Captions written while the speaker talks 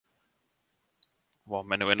1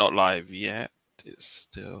 minute, we're not live yet. It's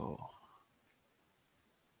still...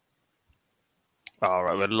 All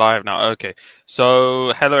right, we're live now. Okay.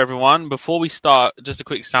 So, hello everyone. Before we start, just a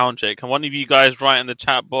quick sound check. Can one of you guys write in the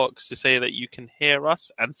chat box to say that you can hear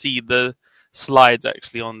us and see the slides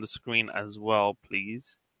actually on the screen as well,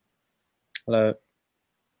 please? Hello.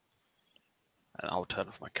 And I'll turn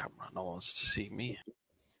off my camera. No one wants to see me.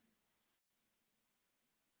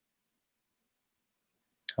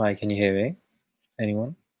 Hi, can you hear me?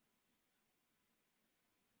 Anyone?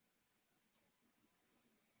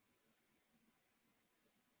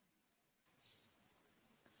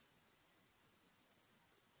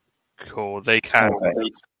 Cool. They can.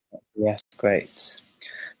 Okay. Yes, great.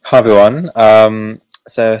 Hi, everyone.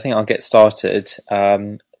 So I think I'll get started.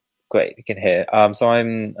 Great, you can hear. So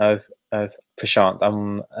I'm Prasanth.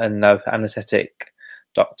 I'm an anaesthetic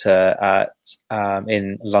doctor at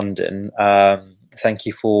in London. Thank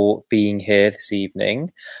you for being here this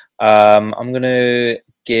evening. I'm going to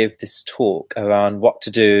give this talk around what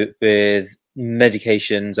to do with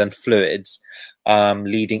medications and fluids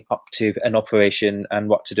leading up to an operation and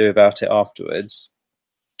what to do about it afterwards.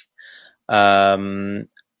 So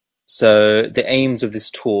the aims of this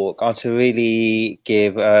talk are to really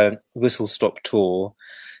give a whistle-stop tour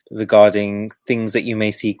regarding things that you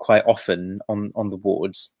may see quite often on the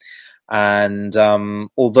wards. And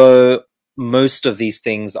although most of these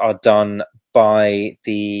things are done by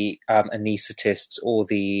the anaesthetists or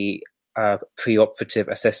the pre-operative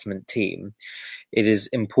assessment team, it is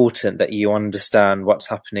important that you understand what's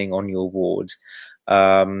happening on your ward.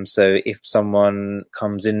 So if someone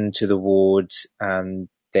comes into the ward and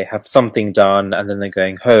they have something done and then they're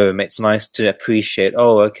going home, it's nice to appreciate,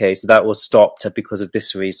 oh, okay, so that was stopped because of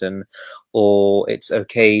this reason, or it's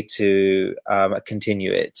okay to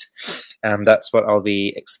continue it. And that's what I'll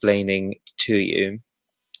be explaining to you.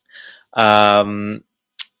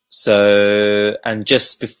 So, and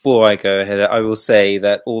just before I go ahead, I will say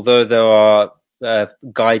that although there are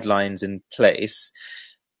guidelines in place,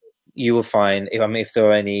 you will find, if there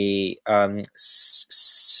are any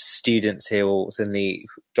students here or certainly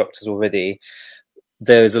doctors already,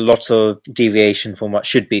 there is a lot of deviation from what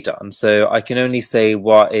should be done. So I can only say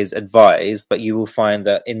what is advised, but you will find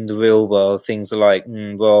that in the real world, things are like,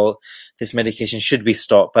 well, this medication should be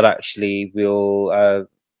stopped, but actually we'll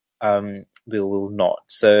not.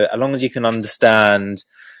 So as long as you can understand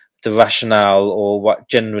the rationale or what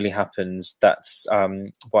generally happens, that's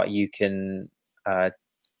what you can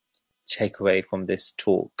take away from this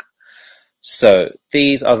talk. So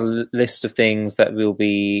these are the list of things that we'll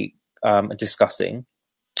be discussing,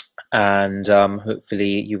 and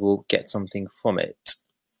hopefully you will get something from it.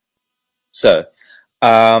 So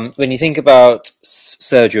when you think about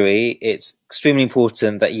surgery, it's extremely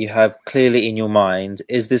important that you have clearly in your mind,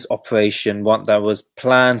 is this operation one that was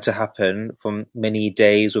planned to happen from many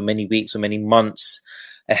days or many weeks or many months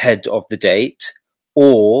ahead of the date,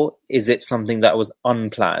 or is it something that was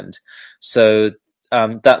unplanned? So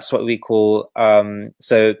that's what we call,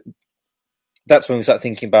 so that's when we start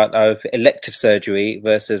thinking about elective surgery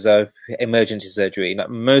versus emergency surgery. Now,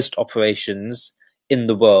 most operations in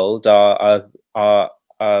the world are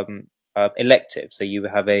elective. So you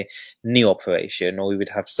would have a knee operation, or you would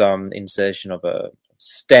have some insertion of a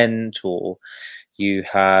stent, or you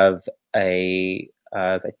have a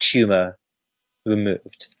tumor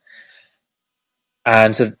removed.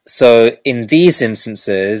 And so in these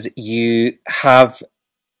instances, you have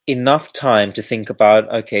enough time to think about,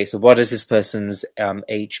 okay, so what is this person's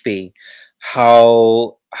HB?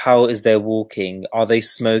 How is their walking? Are they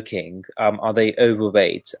smoking? Are they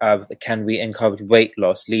overweight? Can we encourage weight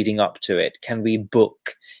loss leading up to it? Can we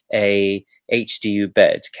book a HDU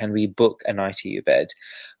bed? Can we book an ITU bed?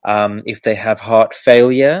 If they have heart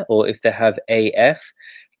failure or if they have AF,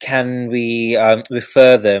 can we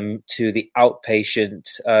refer them to the outpatient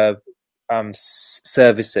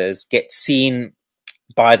services, get seen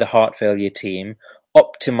by the heart failure team,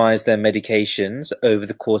 optimize their medications over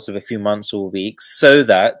the course of a few months or weeks so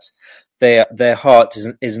that their heart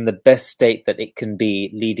is in the best state that it can be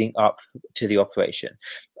leading up to the operation.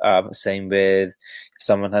 Same with if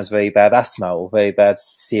someone has very bad asthma or very bad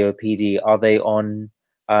COPD, are they on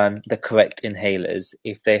the correct inhalers?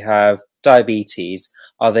 If they have diabetes,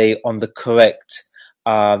 are they on the correct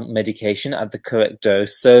medication at the correct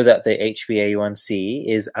dose so that the HbA1c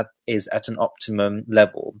is at an optimum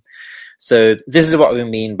level? So this is what we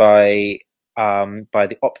mean by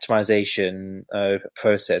the optimization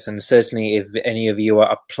process. And certainly if any of you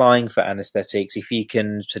are applying for anesthetics, if you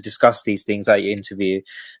can discuss these things at your interview,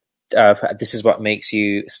 this is what makes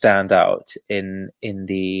you stand out in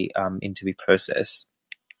the interview process.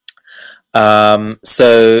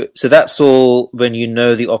 So that's all when you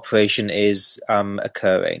know the operation is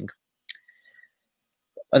occurring.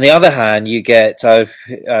 On the other hand, you get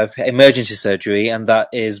emergency surgery, and that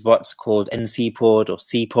is what's called NC-pod or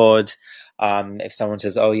C-pod. If someone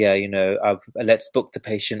says, "Oh yeah, let's book the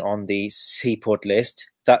patient on the C-pod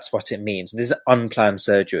list," that's what it means. This is unplanned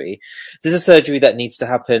surgery. This is a surgery that needs to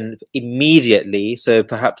happen immediately. So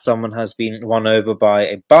perhaps someone has been run over by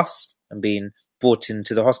a bus and been brought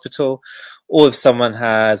into the hospital, or if someone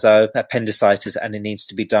has appendicitis and it needs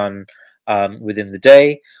to be done within the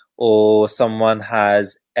day, or someone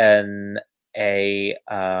has a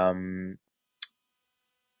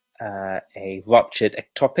ruptured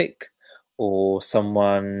ectopic, or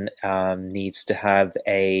someone needs to have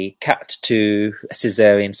a CAT2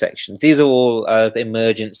 cesarean section. These are all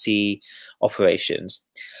emergency operations,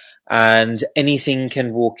 and anything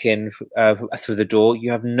can walk in through the door.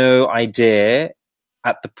 You have no idea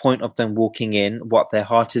at the point of them walking in what their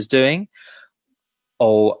heart is doing,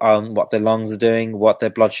 or what their lungs are doing, what their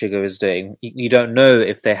blood sugar is doing. You don't know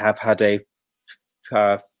if they have had a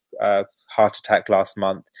heart attack last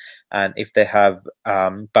month, and if they have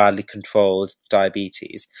badly controlled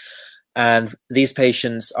diabetes. And these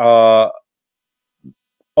patients are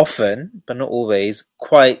often, but not always,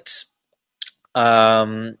 quite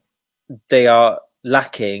they are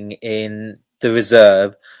lacking in the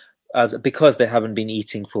reserve because they haven't been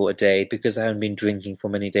eating for a day, because they haven't been drinking for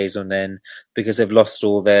many days on end, because they've lost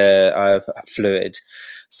all their fluid.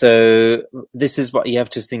 So this is what you have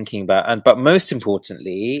to thinking about. But most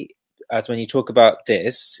importantly, as when you talk about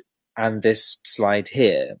this and this slide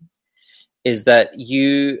here, is that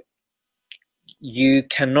you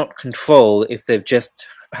cannot control if they've just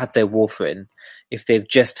had their warfarin, if they've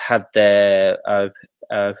just had their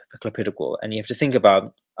clopidogrel, and you have to think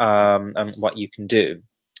about what you can do.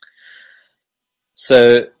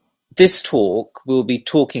 So this talk will be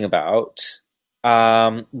talking about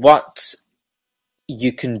what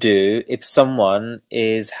you can do if someone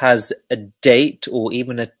has a date or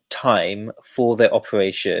even a time for their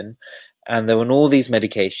operation, and they're on all these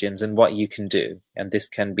medications, and what you can do. And this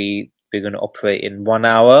can be, we're going to operate in 1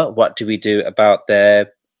 hour. What do we do about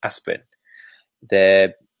their aspirin?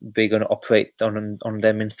 We're going to operate on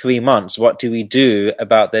them in 3 months. What do we do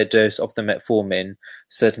about their dose of the metformin,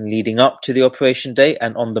 certainly leading up to the operation date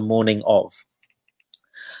and on the morning of?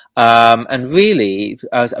 And really,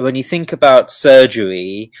 when you think about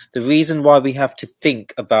surgery, the reason why we have to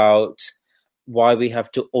think about why we have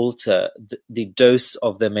to alter the dose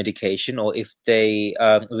of the medication, or if they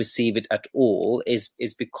receive it at all, is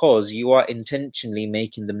because you are intentionally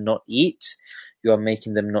making them not eat, you are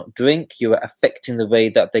making them not drink, you are affecting the way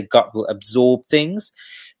that their gut will absorb things.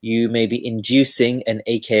 You may be inducing an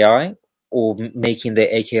AKI or making their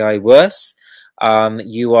AKI worse.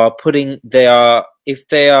 You are if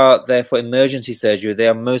they are there for emergency surgery, they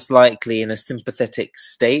are most likely in a sympathetic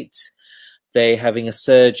state. They're having a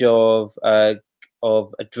surge of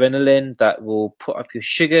adrenaline that will put up your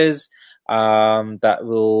sugars, that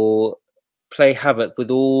will play havoc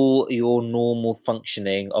with all your normal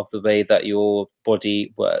functioning of the way that your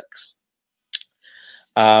body works.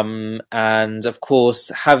 And of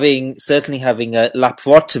course, certainly having a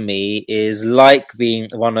laparotomy is like being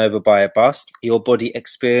run over by a bus. Your body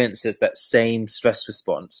experiences that same stress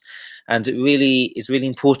response, and it really is really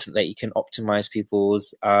important that you can optimize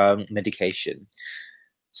people's medication.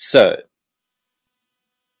 So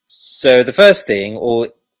the first thing, or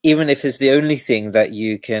even if it's the only thing that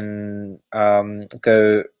you can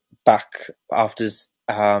go back after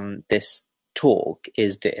this talk,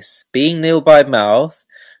 is this: being nil by mouth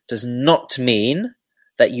does not mean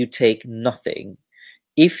that you take nothing.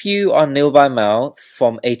 If you are nil by mouth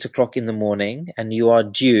from 8 o'clock in the morning and you are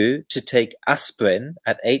due to take aspirin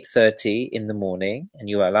at 8:30 in the morning, and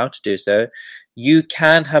you are allowed to do so, you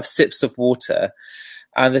can have sips of water.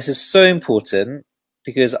 And this is so important,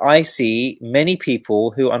 because I see many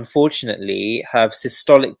people who unfortunately have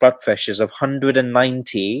systolic blood pressures of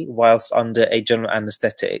 190 whilst under a general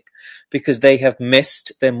anesthetic, because they have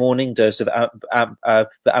missed their morning dose of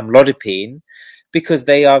amlodipine, because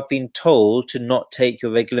they have been told to not take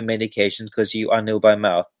your regular medications because you are nil by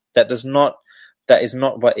mouth. That is not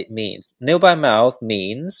what it means. Nil by mouth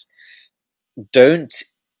means don't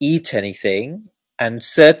eat anything, and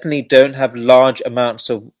certainly don't have large amounts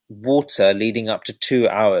of water leading up to 2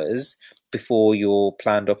 hours before your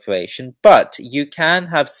planned operation. But you can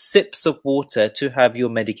have sips of water to have your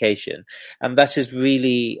medication, and that is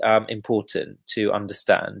really important to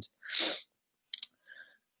understand.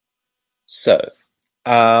 So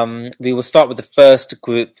we will start with the first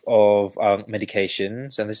group of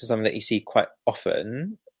medications, and this is something that you see quite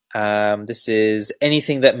often. This is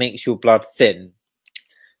anything that makes your blood thin.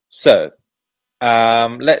 So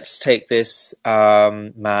let's take this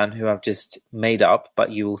man who I've just made up,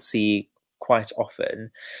 but you will see quite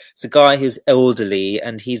often. It's a guy who's elderly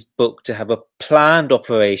and he's booked to have a planned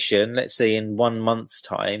operation, let's say in 1 month's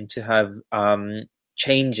time, to have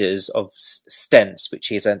changes of stents which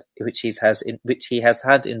he has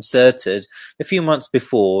had inserted a few months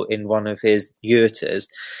before in one of his ureters.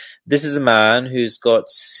 This is a man who's got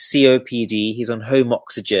COPD, he's on home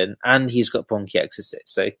oxygen, and he's got bronchiectasis.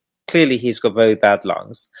 So clearly he's got very bad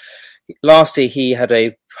lungs. Lastly, he had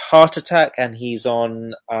a heart attack and he's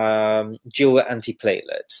on dual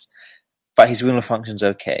antiplatelets, but his renal function's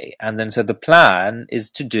okay. And then so the plan is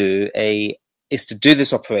to do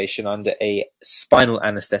this operation under a spinal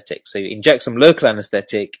anesthetic. So you inject some local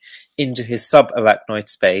anesthetic into his subarachnoid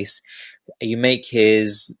space. You make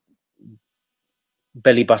his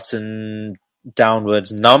belly button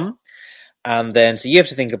downwards numb. And then, so you have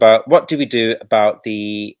to think about, what do we do about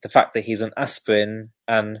the fact that he's on aspirin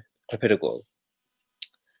and clopidogrel?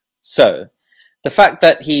 So, the fact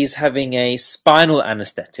that he's having a spinal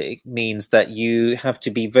anesthetic means that you have to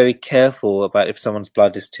be very careful about if someone's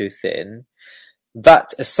blood is too thin.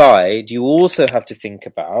 That aside, you also have to think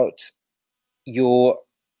about you're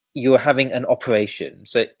having an operation.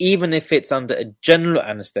 So even if it's under a general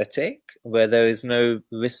anesthetic, where there is no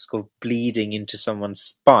risk of bleeding into someone's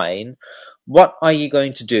spine, what are you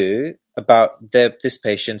going to do about this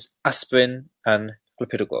patient's aspirin and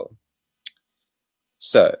clopidogrel?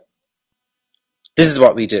 So this is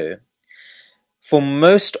what we do. For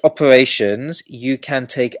most operations, you can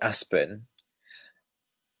take aspirin.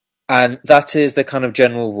 And that is the kind of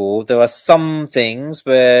general rule. There are some things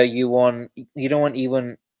where you don't want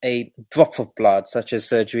even a drop of blood, such as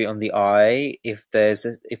surgery on the eye, if there's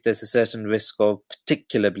a certain risk of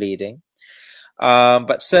particular bleeding.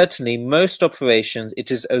 But certainly, most operations, it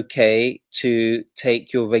is okay to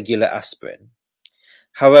take your regular aspirin.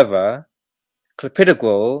 However,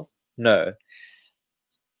 clopidogrel, no.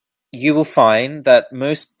 You will find that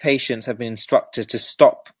most patients have been instructed to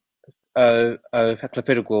stop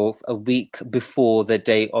clopidogrel a week before the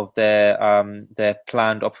date of their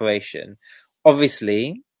planned operation.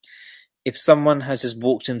 Obviously, if someone has just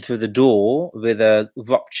walked in through the door with a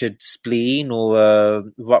ruptured spleen or a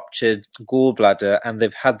ruptured gallbladder and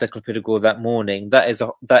they've had the clopidogrel that morning, that is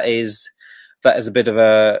a bit of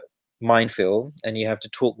a minefield, and you have to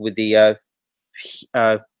talk with the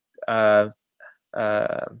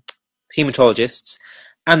hematologists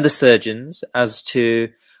and the surgeons as to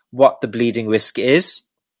what the bleeding risk is.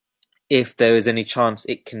 If there is any chance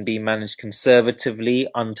it can be managed conservatively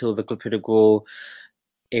until the clopidogrel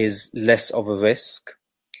is less of a risk.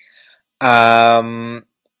 But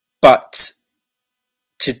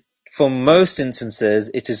for most instances,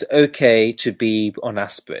 it is okay to be on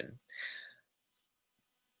aspirin.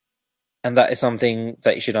 And that is something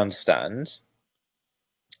that you should understand.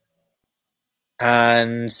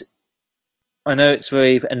 And I know it's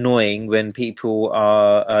very annoying when people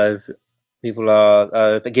are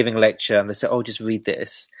giving a lecture and they say, "Oh, just read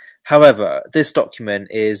this." However, this document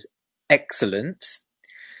is excellent.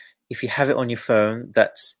 If you have it on your phone,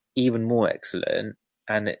 that's even more excellent.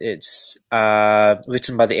 And it's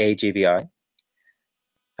written by the AGBI.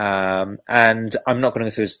 And I'm not going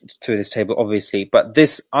to go through this table, obviously, but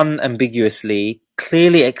this unambiguously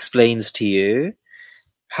clearly explains to you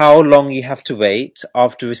how long you have to wait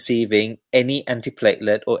after receiving any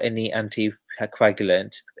antiplatelet or any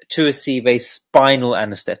anticoagulant to receive a spinal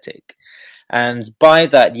anesthetic. And by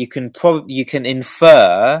that, you can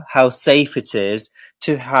infer how safe it is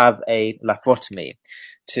to have a laparotomy,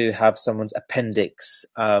 to have someone's appendix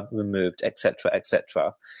removed, etc.,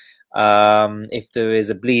 etc. If there is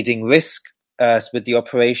a bleeding risk with the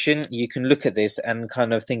operation, you can look at this and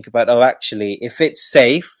kind of think about, oh, actually, if it's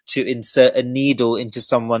safe to insert a needle into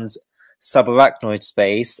someone's subarachnoid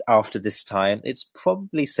space after this time, it's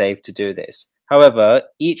probably safe to do this. However,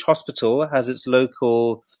 each hospital has its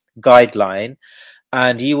local guideline,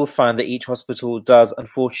 and you will find that each hospital does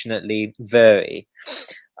unfortunately vary.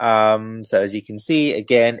 So as you can see,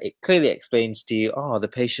 again, it clearly explains to you, the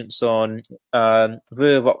patient's on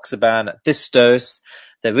rivaroxaban at this dose,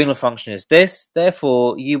 their renal function is this,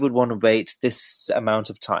 therefore you would want to wait this amount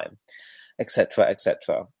of time, etc.,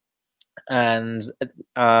 etc. And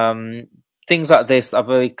things like this are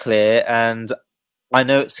very clear, and I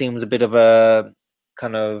know it seems a bit of a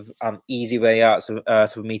kind of easy way out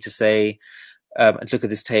for me to say, and look at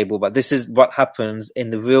this table, but this is what happens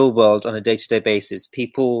in the real world on a day-to-day basis.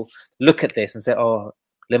 People look at this and say, "Oh,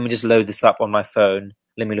 let me just load this up on my phone.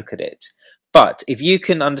 Let me look at it." But if you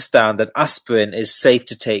can understand that aspirin is safe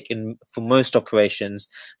to take for most operations,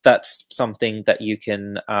 that's something that you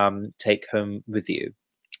can take home with you.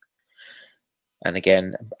 And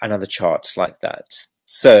again, another chart like that.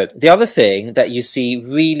 So the other thing that you see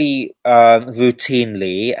really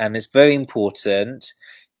routinely, and is very important,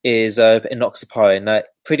 is enoxaparin. Now,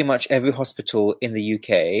 pretty much every hospital in the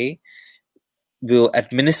UK will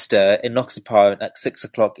administer enoxaparin at 6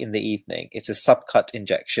 o'clock in the evening. It's a subcut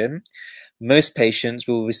injection. Most patients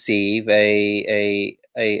will receive a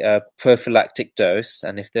prophylactic dose,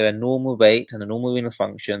 and if they're a normal weight and a normal renal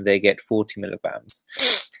function, they get 40 milligrams.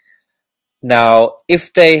 Now,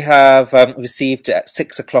 if they have received it at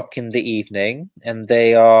 6 o'clock in the evening and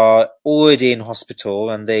they are already in hospital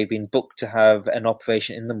and they've been booked to have an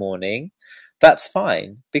operation in the morning, that's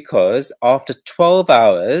fine, because after 12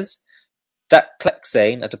 hours, that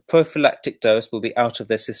clexane at a prophylactic dose will be out of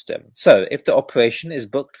their system. So if the operation is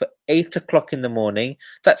booked for 8 o'clock in the morning,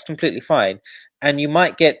 that's completely fine. And you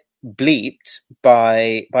might get bleeped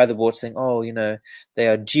by the ward saying, oh, they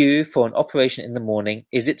are due for an operation in the morning.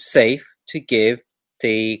 Is it safe to give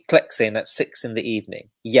the clexane at 6 in the evening?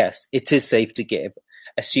 Yes, it is safe to give,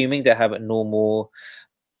 assuming they have a normal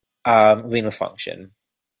renal function.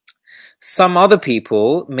 Some other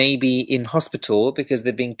people may be in hospital because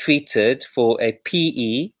they're being treated for a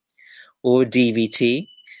PE or a DVT,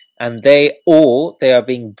 and they are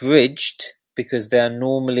being bridged because they are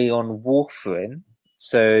normally on warfarin.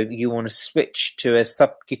 So you want to switch to a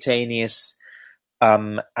subcutaneous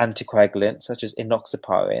anticoagulant such as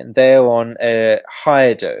enoxaparin. They're on a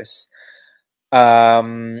higher dose,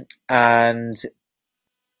 and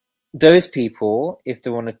those people, if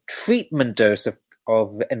they're on a treatment dose of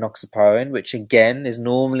enoxaparin, which again is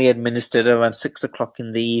normally administered around 6 o'clock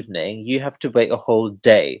in the evening, you have to wait a whole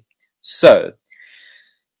day. So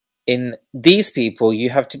in these people, you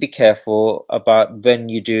have to be careful about when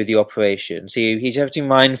you do the operation. So you have to be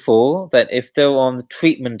mindful that if they're on the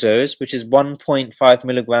treatment dose, which is 1.5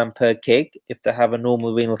 milligram per kg, if they have a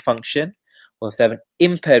normal renal function, or if they have an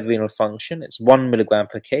impaired renal function, it's 1 milligram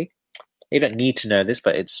per kg. You don't need to know this,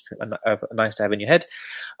 but it's nice to have in your head.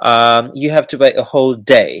 You have to wait a whole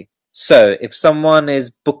day. So if someone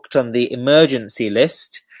is booked on the emergency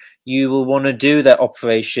list, you will want to do that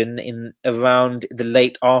operation in around the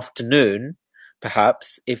late afternoon,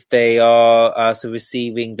 perhaps, if they are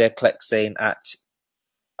receiving their clexane at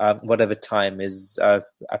whatever time is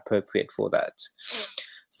appropriate for that.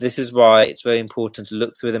 So this is why it's very important to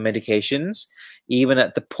look through the medications. Even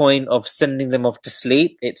at the point of sending them off to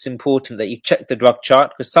sleep, it's important that you check the drug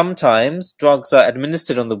chart, because sometimes drugs are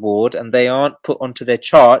administered on the ward and they aren't put onto their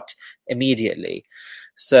chart immediately.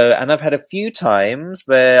 So, and I've had a few times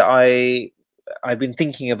where I've been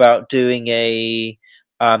thinking about doing a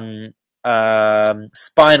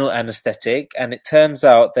spinal anesthetic, and it turns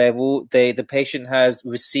out the patient has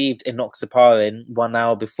received enoxaparin 1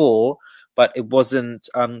 hour before, but it wasn't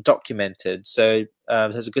documented. So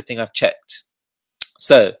that's a good thing I've checked.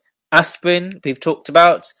 So aspirin, we've talked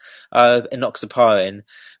about, enoxaparin.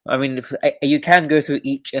 I mean, you can go through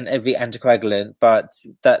each and every anticoagulant, but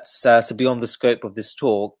that's beyond the scope of this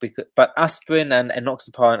talk. But aspirin and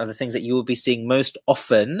enoxaparin are the things that you will be seeing most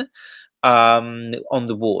often on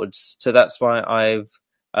the wards. So that's why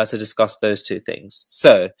I've discussed those two things.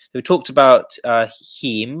 So we talked about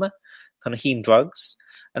heme drugs.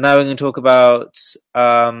 And now we're going to talk about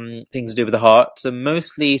things to do with the heart. So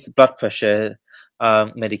mostly blood pressure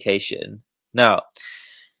medication. Now,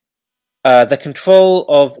 the control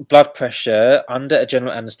of blood pressure under a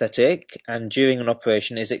general anesthetic and during an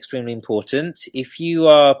operation is extremely important. If you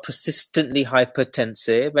are persistently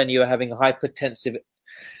hypertensive and you are having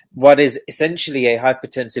what is essentially a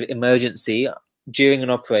hypertensive emergency during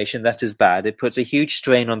an operation, that is bad. It puts a huge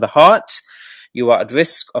strain on the heart. You are at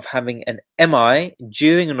risk of having an MI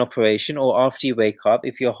during an operation or after you wake up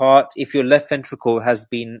if your left ventricle has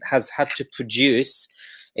had to produce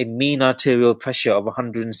a mean arterial pressure of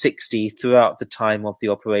 160 throughout the time of the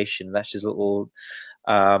operation. That's just a little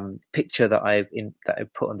picture that I've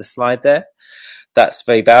put on the slide there. That's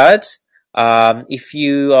very bad. If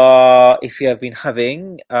you have been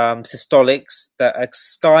having systolics that are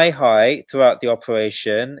sky high throughout the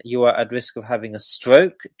operation, you are at risk of having a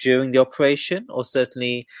stroke during the operation, or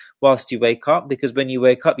certainly whilst you wake up, because when you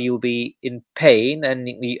wake up, you will be in pain and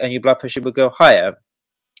your blood pressure will go higher.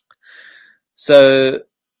 So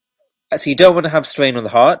you don't want to have strain on the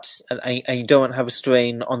heart, and you don't want to have a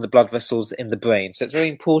strain on the blood vessels in the brain. So it's very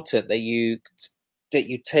important that you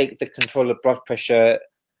take the control of blood pressure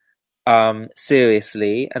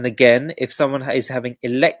seriously. And again, if someone is having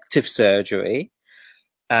elective surgery,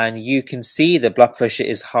 and you can see the blood pressure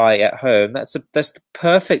is high at home, that's the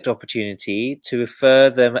perfect opportunity to refer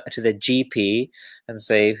them to their GP and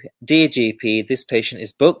say, "Dear GP, this patient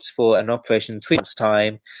is booked for an operation in 3 months'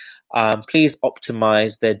 time. Please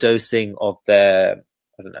optimize their dosing of their,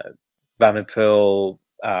 I don't know, ramipril,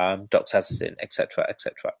 doxazosin, etc.,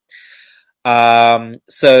 etc."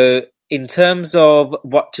 So in terms of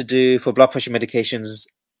what to do for blood pressure medications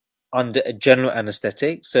under a general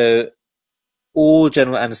anesthetic, so all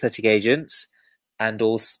general anesthetic agents and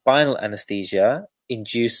all spinal anesthesia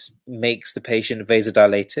makes the patient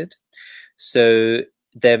vasodilated, so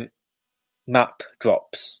their MAP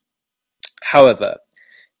drops. However,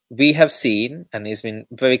 we have seen, and it's been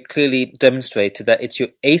very clearly demonstrated, that it's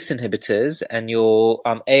your ACE inhibitors and your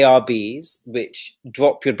ARBs which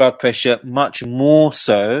drop your blood pressure much more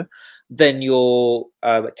so than your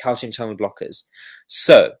calcium channel blockers.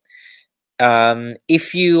 So,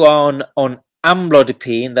 if you are on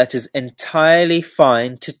amlodipine, that is entirely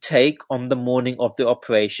fine to take on the morning of the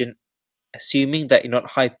operation, assuming that you're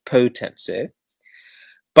not hypotensive.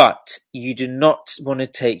 But you do not want to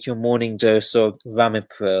take your morning dose of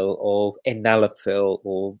ramipril or enalapril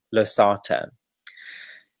or losartan.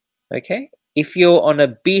 Okay? If you're on a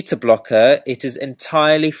beta blocker, it is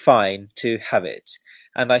entirely fine to have it.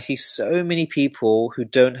 And I see so many people who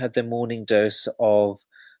don't have their morning dose of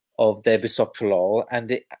their bisoprolol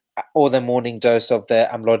or their morning dose of their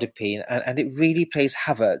amlodipine, and it really plays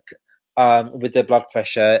havoc with their blood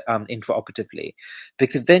pressure intraoperatively,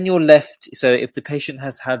 because then you're left. So if the patient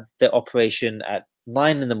has had their operation at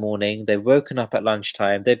 9 in the morning, they're woken up at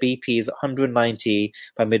lunchtime, their BP is 190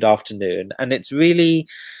 by mid-afternoon, and it's really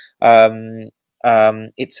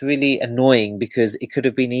annoying because it could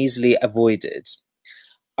have been easily avoided.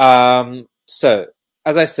 So,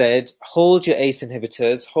 as I said, hold your ACE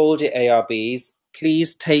inhibitors, hold your ARBs.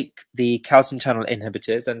 Please take the calcium channel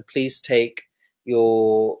inhibitors, and please take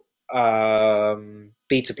your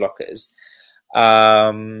beta blockers.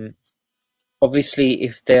 Obviously,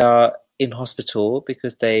 if they are in hospital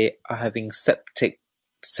because they are having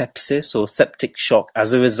sepsis or septic shock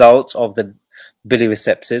as a result of the biliary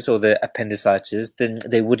sepsis or the appendicitis, then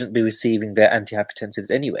they wouldn't be receiving their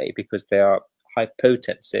antihypertensives anyway because they are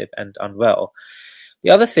hypotensive and unwell.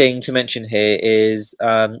 The other thing to mention here is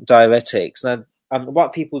diuretics. Now,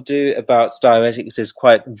 what people do about diuretics is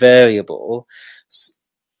quite variable.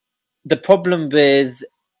 The problem with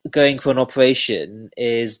going for an operation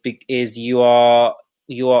is you are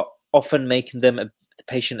often making the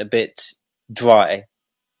patient a bit dry.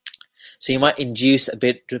 So you might induce a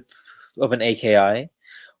bit of an AKI,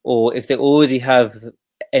 or if they already have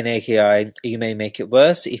an AKI, you may make it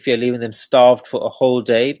worse. If you're leaving them starved for a whole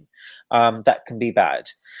day, that can be bad.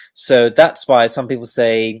 So that's why some people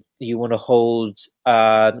say you want to hold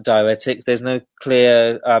diuretics. There's no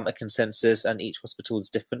clear consensus, and each hospital is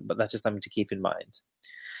different, but that's just something to keep in mind.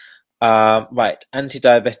 Right,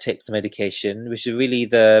 anti-diabetics medication, which is really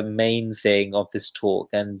the main thing of this talk,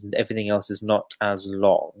 and everything else is not as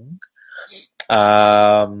long.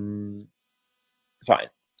 Fine.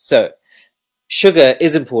 So, sugar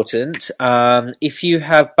is important. If you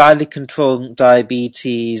have badly controlled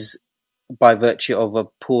diabetes by virtue of a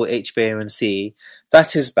poor HbA1c,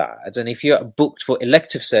 that is bad. And if you're booked for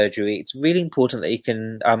elective surgery, it's really important that you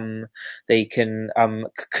can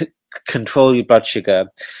control your blood sugar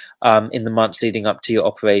in the months leading up to your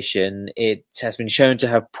operation. It has been shown to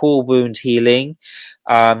have poor wound healing.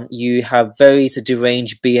 You have very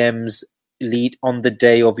deranged BMs lead on the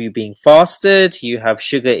day of you being fasted. You have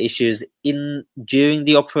sugar issues during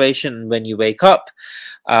the operation when you wake up.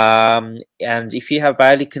 And if you have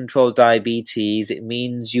badly controlled diabetes, it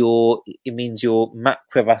means your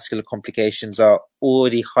macrovascular complications are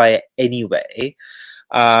already higher anyway.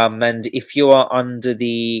 And if you're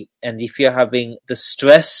having the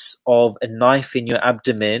stress of a knife in your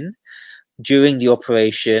abdomen during the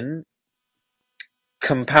operation,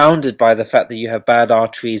 compounded by the fact that you have bad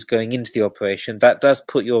arteries going into the operation, that does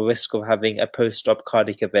put your risk of having a post-op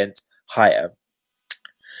cardiac event higher.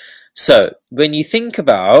 So, when you think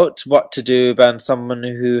about what to do about someone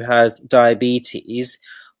who has diabetes,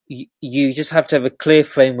 you just have to have a clear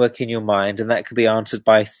framework in your mind, and that can be answered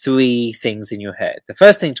by 3 things in your head. The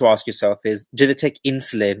first thing to ask yourself is, do they take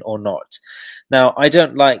insulin or not? Now, I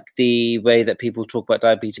don't like the way that people talk about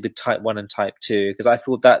diabetes with type 1 and type 2, because I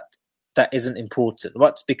feel that isn't important.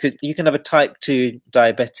 Because you can have a type 2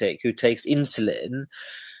 diabetic who takes insulin,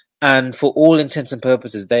 and for all intents and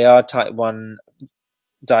purposes, they are type 1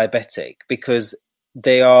 diabetic because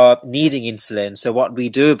they are needing insulin. So what we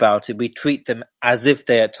do about it, we treat them as if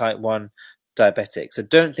they are type 1 diabetic. So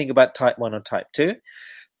don't think about type 1 or type 2.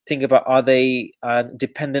 think about, are they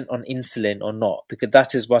dependent on insulin or not? Because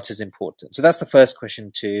that is what is important. So that's the first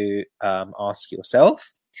question to ask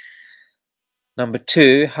yourself. Number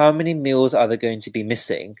two, how many meals are they going to be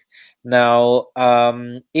missing? Now,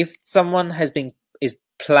 if someone having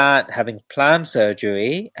planned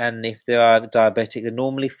surgery, and if they are diabetic, they're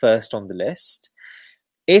normally first on the list.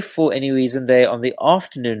 If for any reason they're on the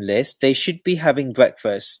afternoon list, they should be having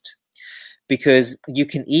breakfast, because you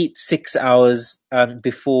can eat 6 hours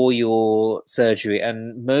before your surgery,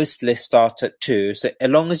 and most lists start at 2. So as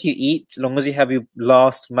long as you eat, as long as you have your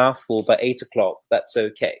last mouthful by 8 o'clock, that's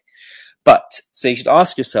okay. But so you should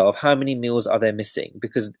ask yourself, how many meals are they missing?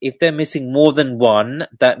 Because if they're missing more than one,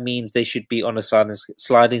 that means they should be on a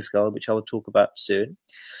sliding scale, which I will talk about soon.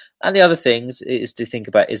 And the other things is to think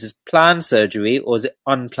about, is this planned surgery or is it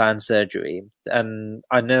unplanned surgery? And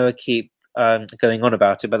I know I keep going on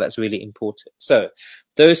about it, but that's really important. So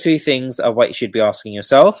those 3 things are what you should be asking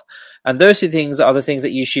yourself. And those 2 things are the things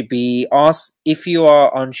that you should be asked if you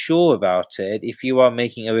are unsure about it, if you are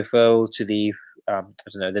making a referral to the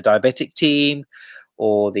the diabetic team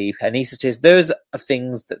or the anaesthetist. Those are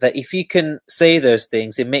things that if you can say those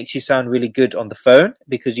things, it makes you sound really good on the phone,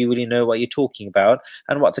 because you really know what you're talking about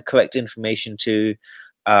and what the correct information to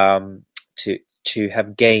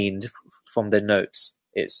have gained from the notes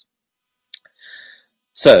is.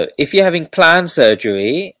 So if you're having planned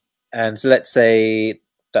surgery, and so let's say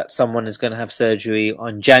that someone is going to have surgery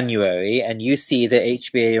on January, and you see the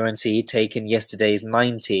HbA1c taken yesterday's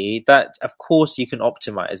 90, that of course you can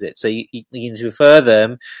optimize it. So you can refer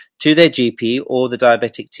them to their GP or the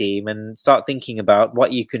diabetic team and start thinking about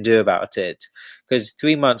what you can do about it. Because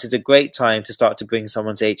 3 months is a great time to start to bring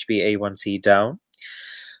someone's HbA1c down.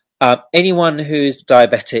 Anyone who's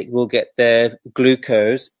diabetic will get their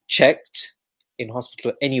glucose checked in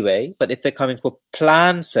hospital anyway, but if they're coming for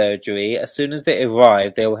planned surgery, as soon as they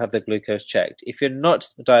arrive, they will have their glucose checked. If you're not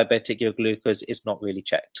diabetic, your glucose is not really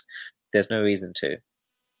checked. There's no reason to.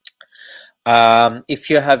 If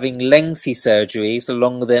you're having lengthy surgery, so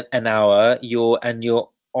longer than an hour, you're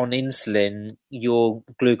on insulin, your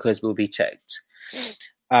glucose will be checked.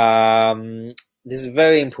 This is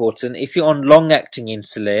very important. If you're on long-acting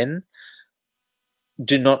insulin,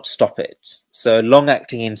 do not stop it. So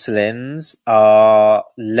long-acting insulins are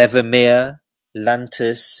Levemir,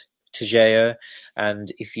 Lantus, Toujeo,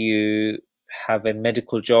 and if you have a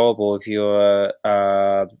medical job or if you're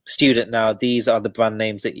a student now, these are the brand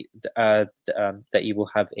names that you will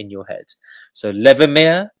have in your head. So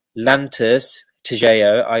Levemir, Lantus,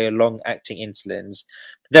 Toujeo are your long-acting insulins.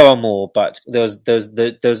 There are more, but those are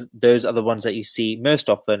the ones that you see most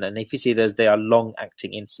often, and if you see those, they are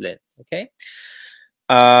long-acting insulin. Okay.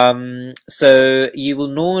 So you will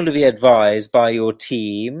normally be advised by your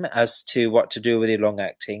team as to what to do with your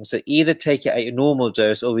long-acting. So either take it at your normal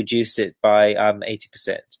dose or reduce it by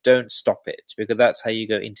 80%. Don't stop it, because that's how you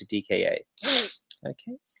go into DKA.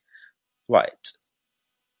 Okay, right.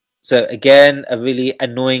 So again, a really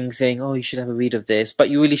annoying thing. Oh, you should have a read of this, but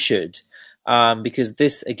you really should, because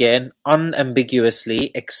this again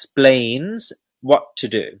unambiguously explains what to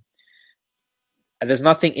do. And there's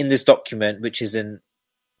nothing in this document which isn't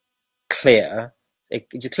clear. It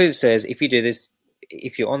clearly says, if you do this,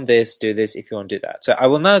 if you're on this, do this, if you want to do that. So I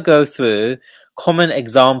will now go through common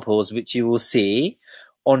examples which you will see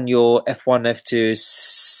on your F1, F2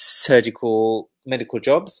 surgical medical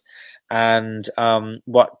jobs, and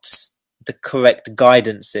what the correct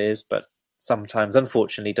guidance is, but sometimes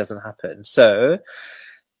unfortunately doesn't happen. So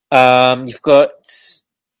you've got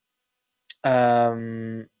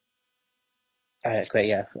great,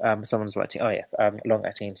 yeah. Someone's writing. Oh, yeah.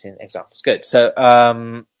 Long-acting insulin examples. Good. So,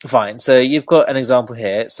 fine. So you've got an example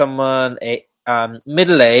here. Someone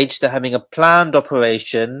middle-aged, they're having a planned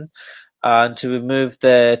operation to remove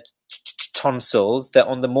their tonsils. They're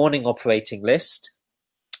on the morning operating list.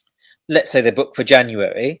 Let's say they're booked for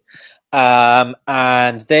January, and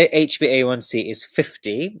their HbA1c is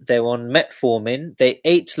 50. They're on metformin. They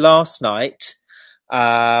ate last night.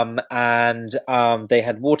 And they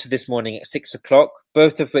had water this morning at 6 o'clock,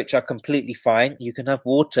 both of which are completely fine. You can have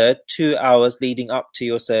water 2 hours leading up to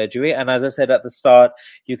your surgery. And as I said at the start,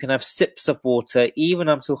 you can have sips of water even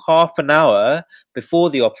up to half an hour before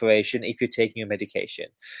the operation if you're taking your medication.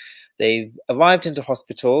 They've arrived into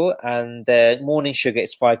hospital and their morning sugar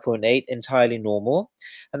is 5.8, entirely normal.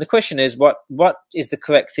 And the question is, what is the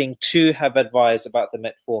correct thing to have advised about the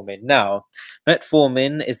metformin? Now,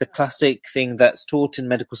 metformin is the classic thing that's taught in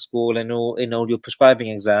medical school and in all your prescribing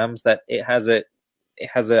exams, that it has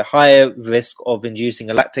a higher risk of inducing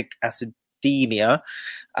a lactic acidemia,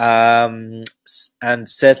 and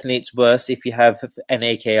certainly it's worse if you have an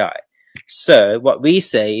AKI. So what we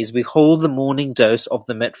say is we hold the morning dose of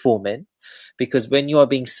the metformin, because when you are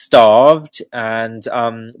being starved and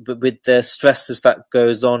with the stresses that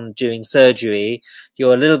goes on during surgery,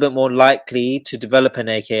 you're a little bit more likely to develop an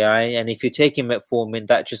AKI. And if you're taking metformin,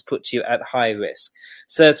 that just puts you at high risk.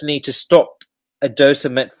 Certainly, to stop a dose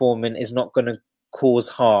of metformin is not going to cause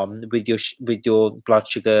harm with your blood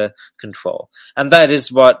sugar control, and that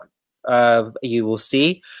is what you will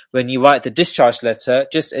see when you write the discharge letter.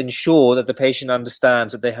 Just ensure that the patient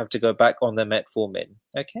understands that they have to go back on their metformin.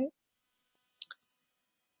 Okay.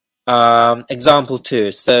 Example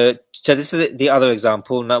 2. So this is the other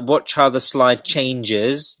example. Now watch how the slide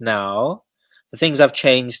changes now. The things I've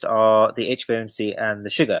changed are the HbA1c and the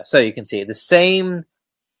sugar. So you can see the same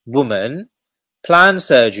woman, planned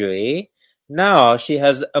surgery. Now she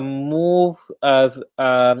has a more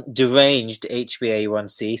deranged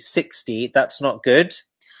HbA1c, 60. That's not good.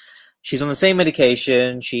 She's on the same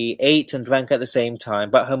medication. She ate and drank at the same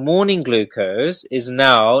time, but her morning glucose is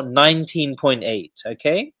now 19.8.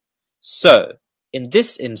 Okay? So, in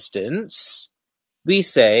this instance, we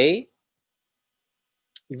say,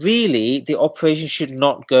 really, the operation should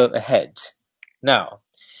not go ahead. Now,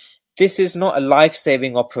 this is not a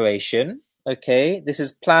life-saving operation. Okay, this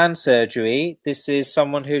is planned surgery. This is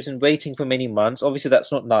someone who's been waiting for many months. Obviously,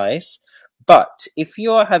 that's not nice. But if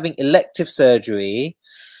you are having elective surgery,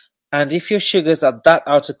 and if your sugars are that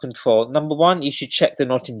out of control, number one, you should check they're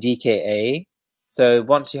not in DKA. So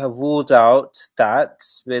once you have ruled out that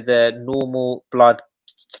with a normal blood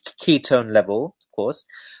ketone level, of course,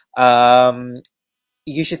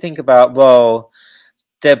 you should think about, well,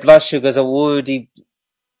 their blood sugars are already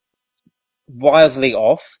wildly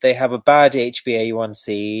off. They have a bad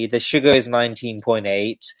HbA1c. The sugar is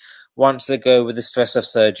 19.8. Once they go with the stress of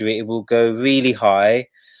surgery, it will go really high.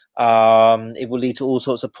 It will lead to all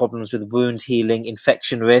sorts of problems with wound healing,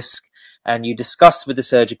 infection risk, and you discuss with the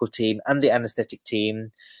surgical team and the anesthetic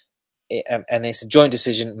team, and it's a joint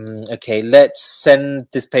decision. Okay, let's send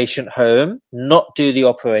this patient home, not do the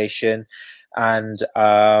operation, and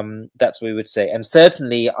that's what we would say. And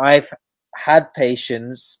certainly, I've had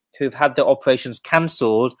patients who've had their operations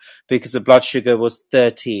cancelled because the blood sugar was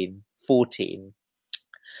 13, 14,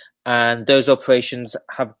 and those operations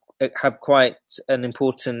have quite an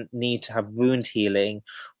important need to have wound healing,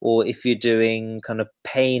 or if you're doing kind of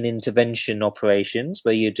pain intervention operations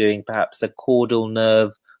where you're doing perhaps a caudal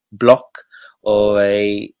nerve block or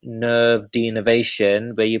a nerve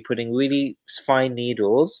denervation where you're putting really fine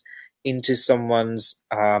needles into someone's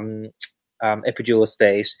epidural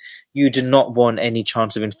space, you do not want any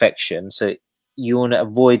chance of infection. So you want to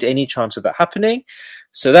avoid any chance of that happening.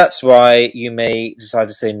 So that's why you may decide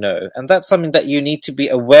to say no. And that's something that you need to be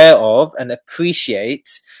aware of and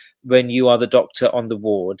appreciate when you are the doctor on the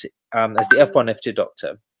ward, as the F1, F2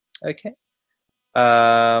 doctor. Okay?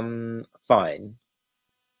 Fine.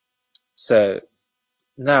 So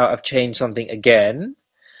now I've changed something again.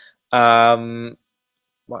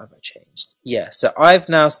 What have I changed? Yeah, so I've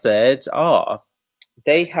now said,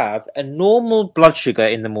 they have a normal blood sugar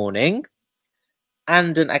in the morning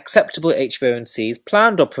and an acceptable HbA1c's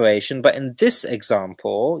planned operation, but in this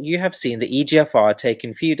example, you have seen the EGFR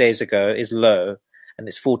taken a few days ago is low, and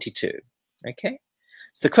it's 42. Okay,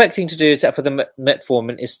 so the correct thing to do for the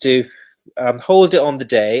metformin is to hold it on the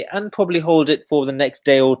day, and probably hold it for the next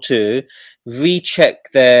day or two,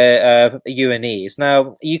 recheck their UNEs.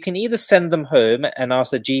 Now, you can either send them home and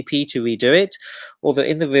ask the GP to redo it, although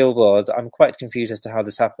in the real world, I'm quite confused as to how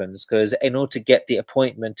this happens, because in order to get the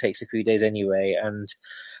appointment takes a few days anyway, and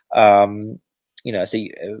so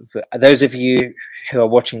those of you who are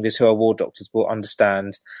watching this who are ward doctors will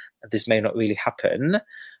understand that this may not really happen.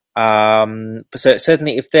 But so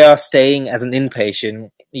certainly if they are staying as an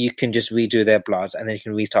inpatient, you can just redo their blood and then you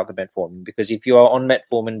can restart the metformin, because if you are on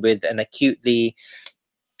metformin with an acutely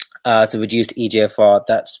reduced EGFR,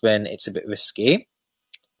 that's when it's a bit risky.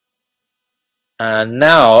 And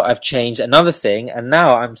now I've changed another thing, and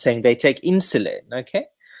now I'm saying they take insulin, okay?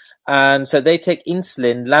 And so they take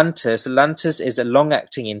insulin, Lantus. Lantus is a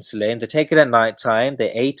long-acting insulin. They take it at night time. They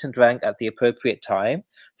ate and drank at the appropriate time.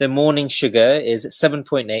 Their morning sugar is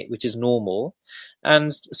 7.8, which is normal.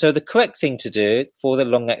 And so the correct thing to do for the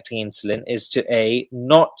long-acting insulin is to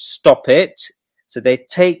not stop it. So they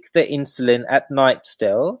take the insulin at night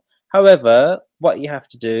still. However, what you have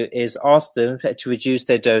to do is ask them to reduce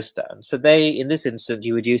their dose down. So in this instance,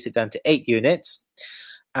 you reduce it down to 8 units.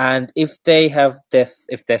 And if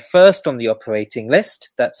they're first on the operating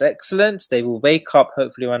list, that's excellent. They will wake up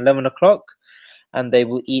hopefully around 11 o'clock, and they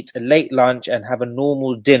will eat a late lunch and have a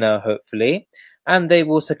normal dinner, hopefully. and they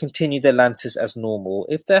will also continue their Lantus as normal.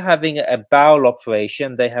 If they're having a bowel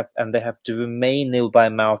operation, they have to remain nil by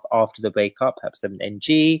mouth after the wake up, perhaps they have an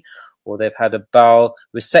NG, or they've had a bowel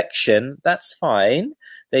resection, that's fine.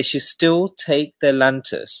 They should still take their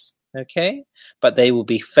Lantus, okay? But they will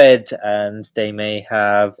be fed, and they may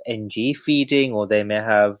have NG feeding, or they may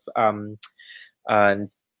have and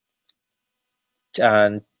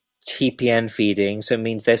TPN feeding, so it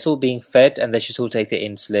means they're still being fed and they should still take the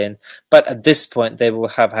insulin. But at this point, they will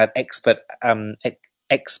have had expert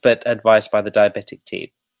advice by the diabetic team.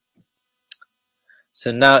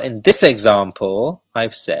 So now in this example,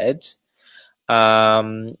 I've said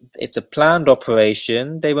it's a planned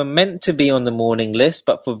operation. They were meant to be on the morning list,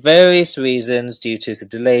 but for various reasons, due to the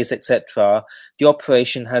delays, etc., the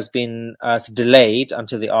operation has been delayed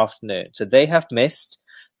until the afternoon. So they have missed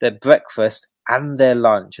their breakfast and their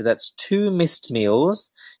lunch. So that's 2 missed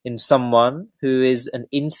meals in someone who is an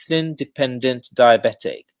insulin-dependent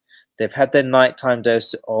diabetic. They've had their nighttime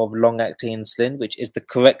dose of long-acting insulin, which is the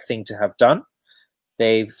correct thing to have done.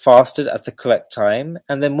 They've fasted at the correct time,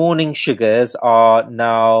 and their morning sugars are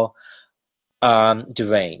now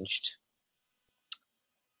deranged.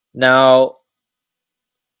 Now,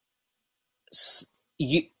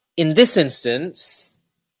 in this instance,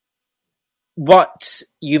 what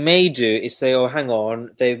you may do is say, oh, hang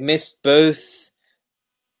on, they've missed both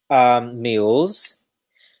meals,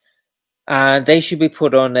 and they should be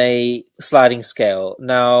put on a sliding scale.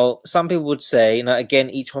 Now, some people would say, now again,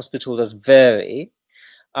 each hospital does vary.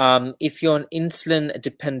 If you're an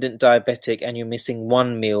insulin-dependent diabetic and you're missing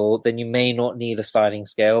 1 meal, then you may not need a sliding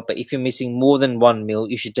scale. But if you're missing more than 1 meal,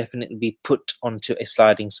 you should definitely be put onto a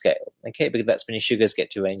sliding scale, okay? Because that's when your sugars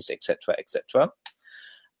get deranged, etc., etc.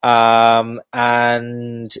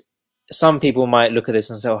 And some people might look at this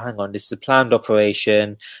and say, oh, hang on, this is a planned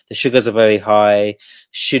operation. The sugars are very high.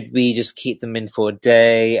 Should we just keep them in for a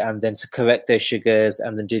day and then to correct their sugars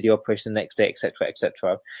and then do the operation the next day, etc.,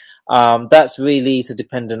 etc.? That's really so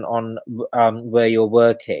dependent on where you're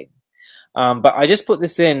working. But I just put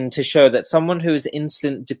this in to show that someone who is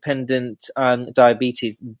insulin-dependent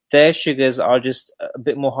diabetes, their sugars are just a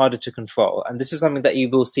bit more harder to control. And this is something that you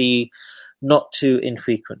will see not too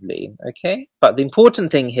infrequently, okay? But the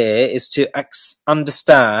important thing here is to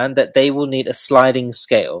understand that they will need a sliding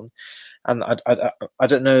scale. And I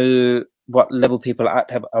don't know what level people are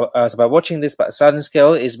about watching this, but a sliding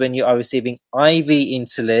scale is when you are receiving IV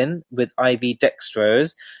insulin with IV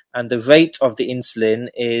dextrose, and the rate of the insulin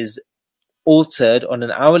is altered on an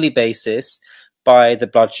hourly basis by the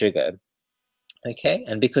blood sugar, okay?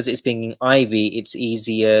 And because it's being IV, it's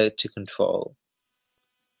easier to control.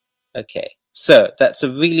 Okay, so that's a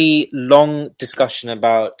really long discussion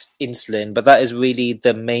about insulin, but that is really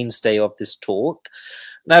the mainstay of this talk.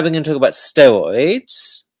 Now we're going to talk about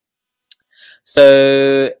steroids.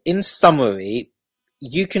 So, in summary,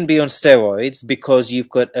 you can be on steroids because you've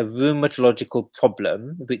got a rheumatological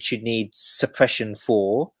problem which you need suppression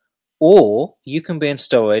for, or you can be on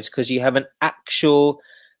steroids because you have an actual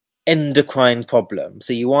endocrine problem.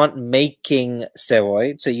 So you aren't making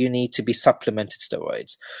steroids, so you need to be supplemented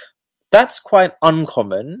steroids. That's quite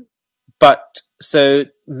uncommon, but so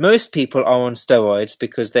most people are on steroids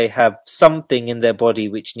because they have something in their body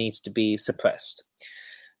which needs to be suppressed.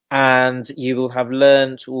 And you will have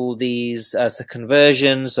learned all these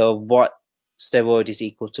conversions of what steroid is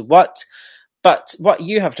equal to what. But what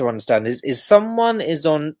you have to understand is someone is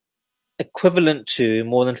on equivalent to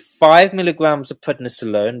more than 5 milligrams of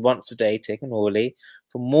prednisolone once a day taken orally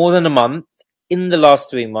for more than a month. In the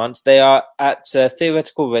last 3 months, they are at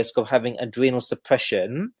theoretical risk of having adrenal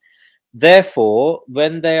suppression. Therefore,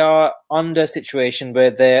 when they are under a situation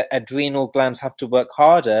where their adrenal glands have to work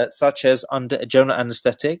harder, such as under a general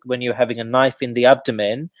anesthetic, when you're having a knife in the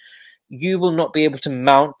abdomen, you will not be able to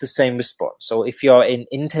mount the same response. So if you're in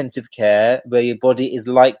intensive care, where your body is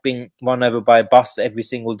like being run over by a bus every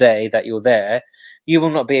single day that you're there, you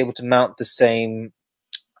will not be able to mount the same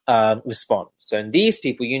response. So in these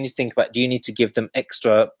people, you need to think about, do you need to give them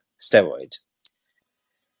extra steroid?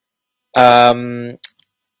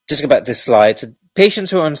 Just go back to this slide. So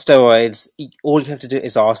patients who are on steroids, all you have to do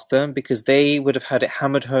is ask them, because they would have had it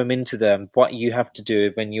hammered home into them what you have to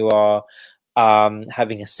do when you are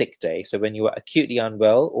having a sick day. So when you are acutely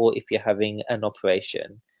unwell, or if you're having an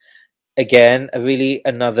operation. Again,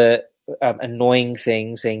 another annoying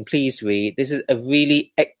thing saying, please read. This is a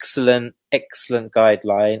really excellent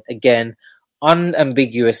guideline. Again,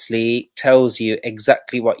 unambiguously tells you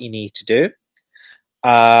exactly what you need to do.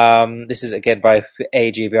 This is again by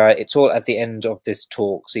AGBI. It's all at the end of this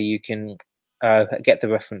talk, so you can get the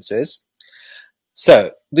references.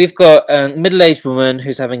 So we've got a middle-aged woman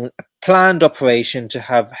who's having a planned operation to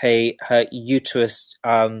have her uterus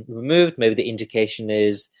removed. Maybe the indication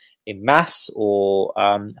is a mass or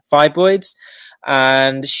fibroids.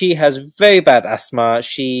 And she has very bad asthma.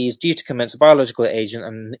 She's due to commence a biological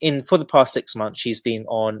agent, and for the past 6 months, she's been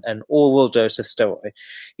on an oral dose of steroid.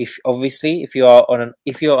 If you are on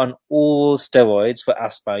oral steroids for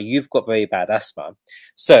asthma, you've got very bad asthma.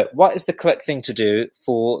 So, what is the correct thing to do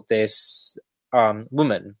for this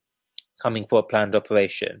woman coming for a planned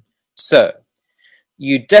operation? So,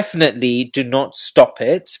 you definitely do not stop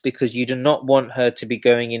it, because you do not want her to be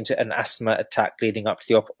going into an asthma attack leading up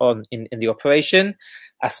to in the operation.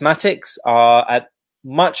 Asthmatics are at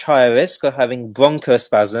much higher risk of having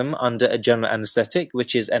bronchospasm under a general anesthetic,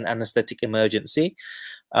 which is an anesthetic emergency,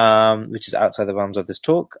 which is outside the realms of this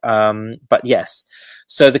talk. But yes,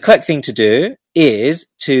 so the correct thing to do is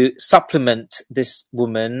to supplement this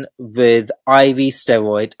woman with IV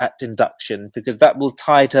steroid at induction, because that will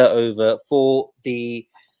tide her over for the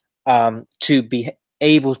to be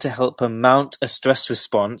able to help her mount a stress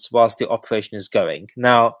response whilst the operation is going.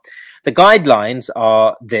 Now, the guidelines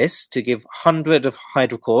are this: to give 100 of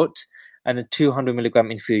hydrocort and a 200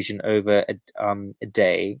 milligram infusion over a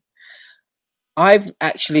day. I've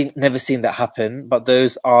actually never seen that happen, but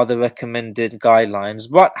those are the recommended guidelines.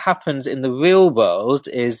 What happens in the real world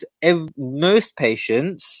is most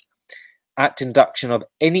patients at induction of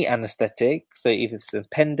any anesthetic, so if it's an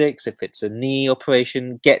appendix, if it's a knee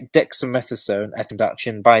operation, get dexamethasone at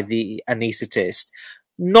induction by the anaesthetist.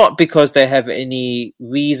 Not because they have any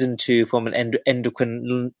reason to from an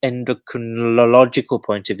endocrinological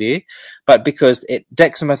point of view, but because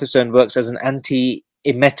dexamethasone works as an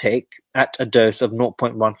antiemetic at a dose of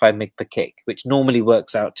 0.15 mg per kg, which normally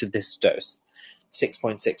works out to this dose,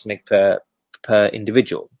 6.6 mg per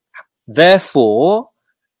individual. Therefore,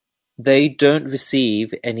 they don't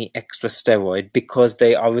receive any extra steroid because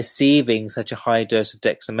they are receiving such a high dose of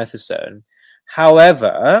dexamethasone.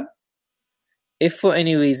 However, if for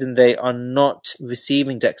any reason they are not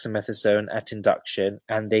receiving dexamethasone at induction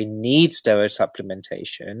and they need steroid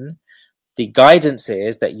supplementation, the guidance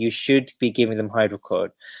is that you should be giving them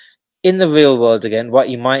hydrochloride. In the real world, again, what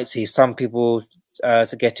you might see, some people are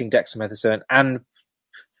getting dexamethasone and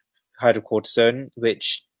hydrocortisone,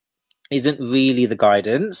 which isn't really the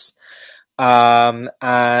guidance.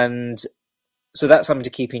 And so that's something to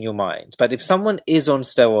keep in your mind. But if someone is on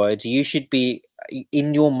steroids, you should be,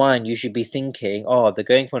 in your mind, you should be thinking, oh, they're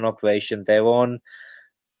going for an operation, they're on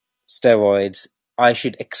steroids, I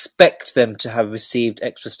should expect them to have received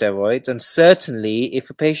extra steroids. And certainly, if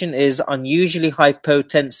a patient is unusually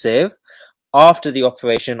hypotensive after the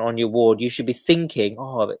operation on your ward, you should be thinking,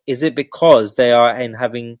 oh, is it because they are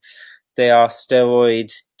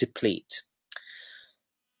steroid deplete?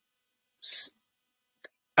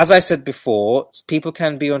 As I said before, people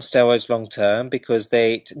can be on steroids long term because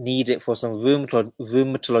they need it for some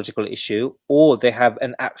rheumatological issue, or they have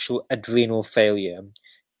an actual adrenal failure.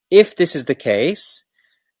 If this is the case,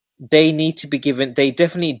 they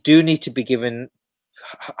definitely do need to be given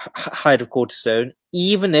hydrocortisone,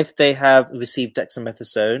 even if they have received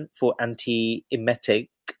dexamethasone for antiemetic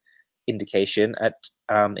indication at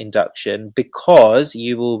induction, because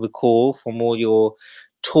you will recall from all your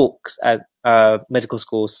talks at medical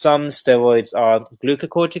school, some steroids are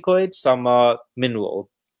glucocorticoids, some are mineral.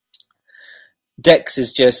 Dex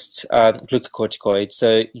is just glucocorticoid,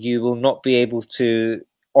 so you will not be able to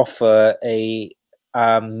offer a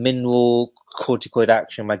mineral corticoid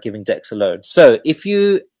action by giving Dex alone. So if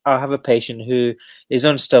you have a patient who is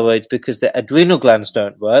on steroids because their adrenal glands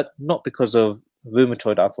don't work, not because of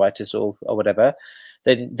rheumatoid arthritis or whatever,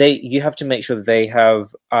 then you have to make sure that they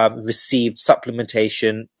have received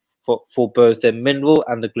supplementation for both the mineral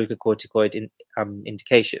and the glucocorticoid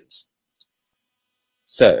indications.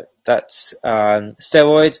 So that's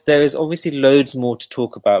steroids. There is obviously loads more to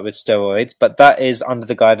talk about with steroids, but that is under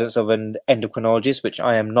the guidance of an endocrinologist, which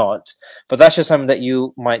I am not. But that's just something that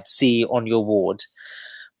you might see on your ward.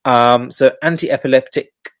 So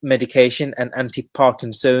anti-epileptic medication and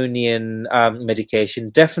anti-Parkinsonian medication,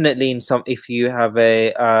 definitely if you have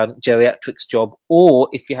a geriatrics job, or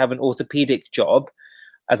if you have an orthopedic job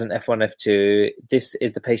as an F1, F2, this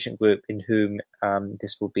is the patient group in whom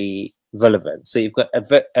this will be relevant. So you've got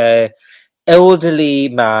a elderly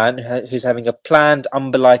man who's having a planned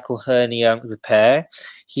umbilical hernia repair.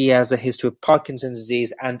 He has a history of Parkinson's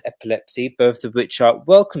disease and epilepsy, both of which are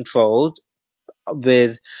well controlled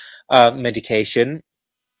with medication.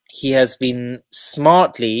 He has been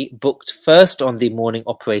smartly booked first on the morning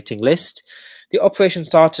operating list. The operation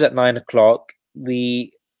started at 9 o'clock.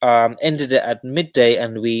 We ended it at midday,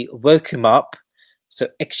 and we woke him up So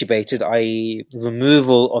extubated, i.e.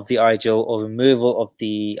 removal of the eye gel or removal of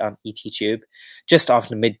the ET tube, just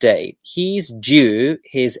after midday. He's due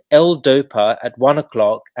his L-DOPA at 1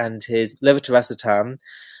 o'clock and his levetiracetam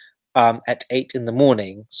at 8 in the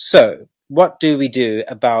morning. So what do we do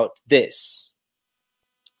about this?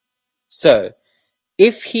 So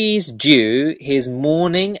if he's due his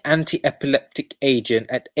morning anti-epileptic agent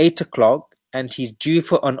at 8 o'clock and he's due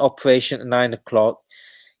for an operation at 9 o'clock,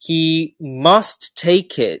 he must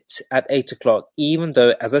take it at 8 o'clock, even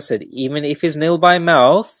though, as I said, even if he's nil by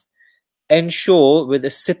mouth, ensure with a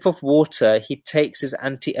sip of water he takes his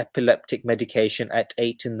anti-epileptic medication at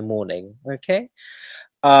 8 in the morning. Okay?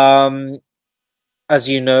 As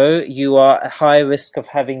you know, you are at high risk of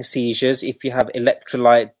having seizures if you have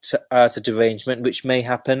electrolyte derangement, which may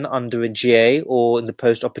happen under a GA or in the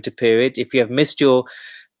post-operative period. If you have missed your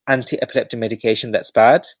anti-epileptic medication, that's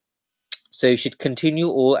bad. So you should continue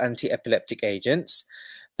all anti-epileptic agents.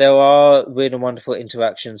 There are really wonderful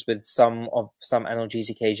interactions with some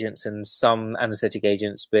analgesic agents and some anesthetic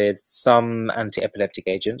agents with some anti-epileptic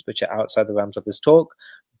agents, which are outside the realms of this talk,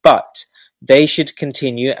 but they should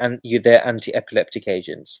continue their anti-epileptic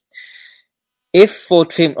agents. If for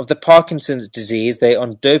treatment of the Parkinson's disease, they're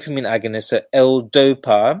on dopamine agonists, so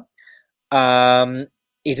L-DOPA,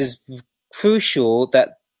 it is crucial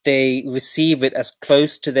that they receive it as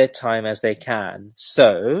close to their time as they can.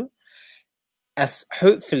 So, as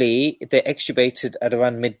hopefully they're extubated at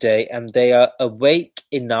around midday and they are awake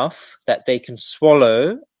enough that they can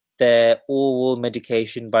swallow their oral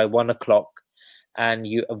medication by 1 o'clock and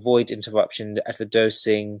you avoid interruption at the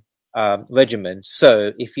dosing regimen.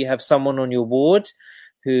 So, if you have someone on your ward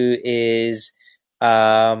who is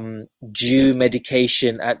due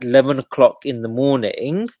medication at 11 o'clock in the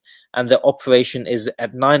morning, and the operation is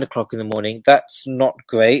at 9 o'clock in the morning, that's not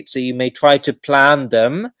great. So you may try to plan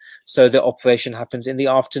them so the operation happens in the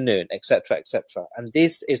afternoon, etc., etc. And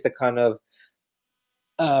this is the kind of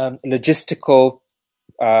logistical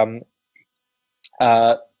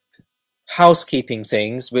housekeeping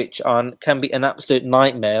things which can be an absolute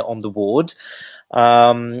nightmare on the ward.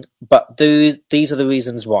 But these are the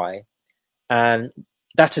reasons why. And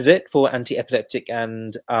that is it for anti-epileptic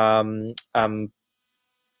and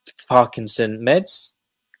Parkinson meds.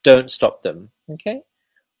 Don't stop them. Okay.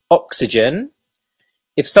 Oxygen.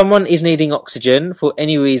 If someone is needing oxygen for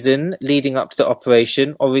any reason leading up to the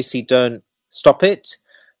operation, obviously don't stop it.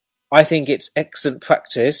 I think it's excellent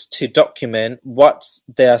practice to document what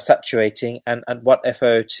they are saturating and at what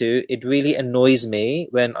FiO2. It really annoys me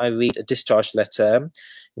when I read a discharge letter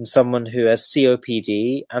in someone who has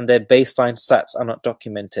COPD and their baseline sats are not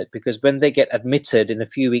documented, because when they get admitted in a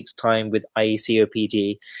few weeks' time with IE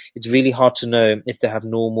COPD, it's really hard to know if they have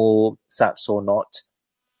normal sats or not.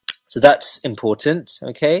 So that's important,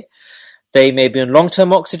 okay? They may be on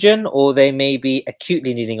long-term oxygen or they may be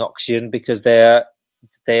acutely needing oxygen because they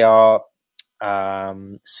are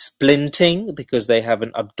splinting because they have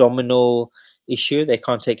an abdominal issue. They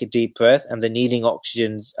can't take a deep breath and they're needing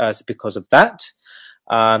oxygen because of that.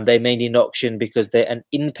 They may need oxygen because they're an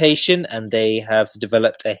inpatient and they have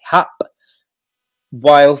developed a HAP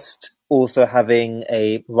whilst also having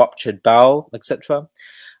a ruptured bowel, etc.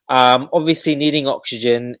 Obviously, needing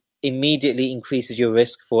oxygen immediately increases your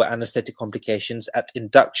risk for anesthetic complications at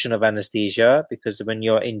induction of anesthesia, because when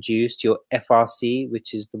you're induced, your FRC,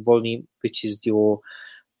 which is the volume, which is your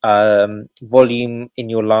volume in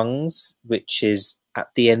your lungs, which is at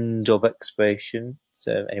the end of expiration.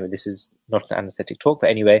 So anyway, this is not an anesthetic talk,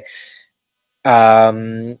 but anyway,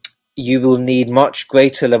 you will need much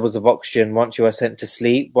greater levels of oxygen once you are sent to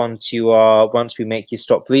sleep. Once we make you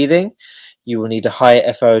stop breathing, you will need a higher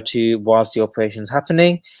FiO2 whilst the operation is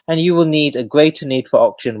happening, and you will need a greater need for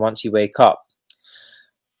oxygen once you wake up.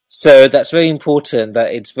 So that's very important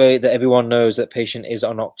that everyone knows that patient is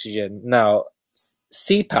on oxygen. Now,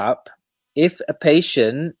 CPAP, if a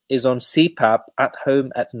patient is on CPAP at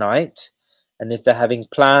home at night, and if they're having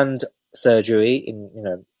planned surgery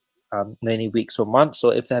in many weeks or months,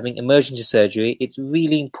 or if they're having emergency surgery, it's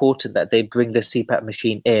really important that they bring the CPAP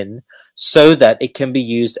machine in so that it can be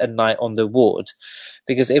used at night on the ward.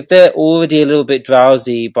 Because if they're already a little bit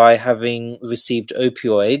drowsy by having received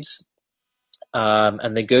opioids,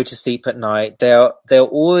 and they go to sleep at night, we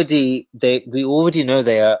already know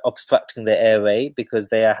they are obstructing their airway because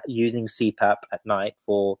they are using CPAP at night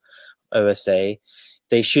for OSA.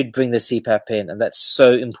 They should bring the CPAP in, and that's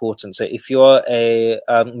so important. So if you're a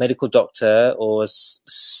medical doctor or a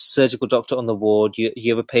surgical doctor on the ward, you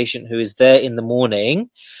have a patient who is there in the morning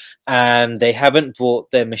and they haven't brought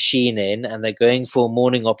their machine in and they're going for a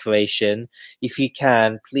morning operation, if you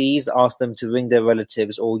can, please ask them to ring their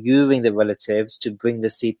relatives, or you ring their relatives to bring the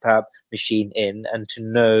CPAP machine in and to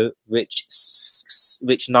know which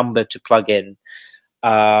number to plug in,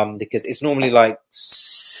 because it's normally like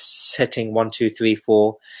setting 1, 2, 3,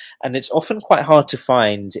 4, and it's often quite hard to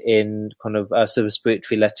find in kind of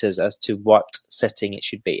respiratory letters as to what setting it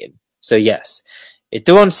should be in. So yes, if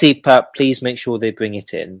they're on CPAP, please make sure they bring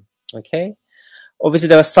it in. Okay. Obviously,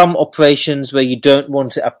 there are some operations where you don't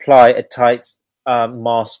want to apply a tight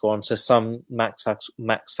mask on. So some max fax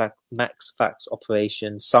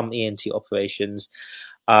operations, some ENT operations,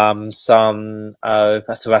 some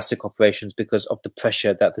thoracic operations, because of the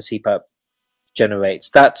pressure that the CPAP generates.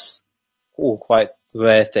 That's all quite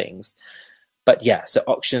rare things. But yeah, so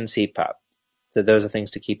oxygen CPAP. So those are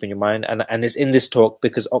things to keep in your mind. And it's in this talk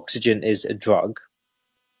because oxygen is a drug.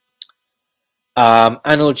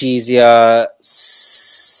 Analgesia,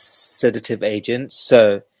 sedative agents.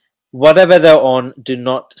 So whatever they're on, do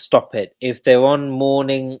not stop it. If they're on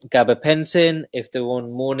morning gabapentin, if they're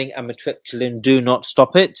on morning amitriptyline, do not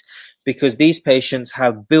stop it, because these patients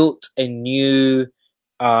have built a new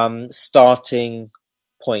starting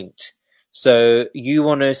point. So you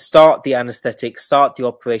want to start the anesthetic, start the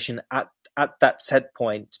operation at that set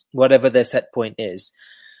point, whatever their set point is.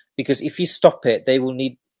 Because if you stop it, they will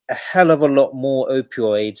need a hell of a lot more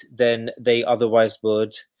opioid than they otherwise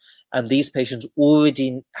would. And these patients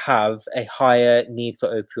already have a higher need for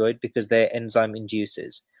opioid because their enzyme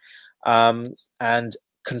induces. And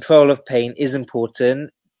control of pain is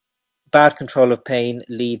important. Bad control of pain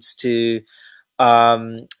leads to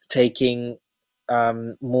taking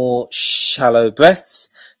more shallow breaths.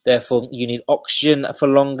 Therefore, you need oxygen for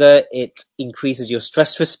longer. It increases your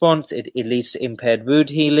stress response. It leads to impaired wound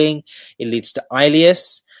healing. It leads to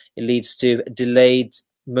ileus. It leads to delayed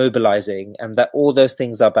mobilizing, and that all those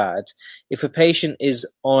things are bad. If a patient is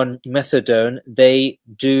on methadone, they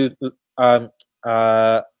do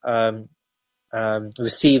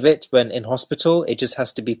receive it when in hospital. It just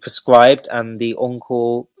has to be prescribed, and the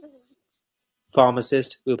on-call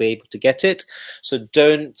pharmacist will be able to get it. So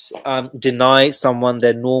don't deny someone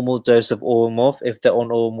their normal dose of oral morph if they're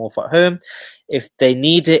on oral morph at home. If they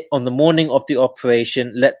need it on the morning of the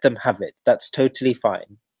operation, let them have it. That's totally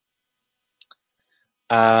fine.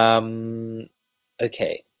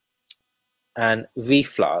 Okay. And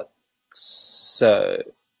reflux. So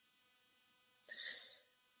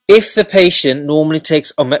if the patient normally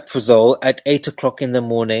takes omeprazole at 8 o'clock in the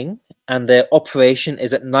morning and their operation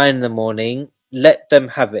is at 9 in the morning, let them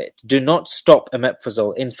have it. Do not stop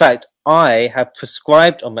omeprazole. In fact, I have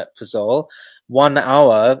prescribed omeprazole 1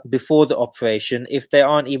 hour before the operation if they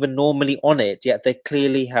aren't even normally on it, yet they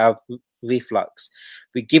clearly have reflux.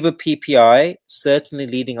 We give a PPI, certainly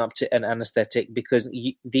leading up to an anesthetic, because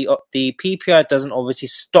the PPI doesn't obviously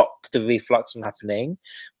stop the reflux from happening,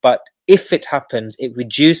 but if it happens, it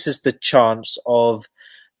reduces the chance of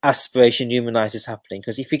aspiration pneumonitis happening.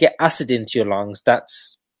 Because if you get acid into your lungs,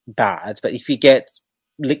 that's bad. But if you get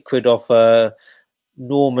liquid of a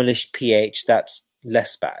normalish pH, that's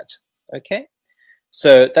less bad. Okay,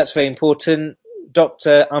 so that's very important.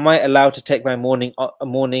 Doctor, am I allowed to take my morning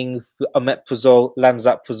omeprazole,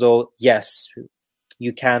 lansoprazole? Yes,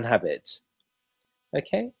 you can have it.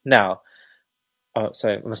 Okay, now. Oh,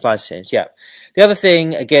 sorry, my slides changed. Yeah. The other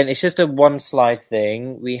thing, again, it's just a one slide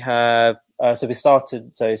thing. We have, so we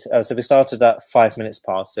started at 5 minutes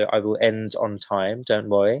past, so I will end on time. Don't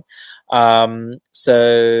worry.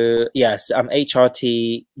 So yes, I'm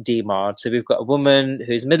HRT DMARD. So we've got a woman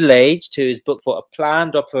who's middle-aged, who is booked for a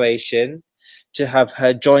planned operation to have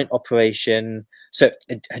her joint operation, so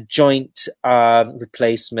a joint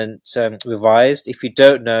replacement revised. If you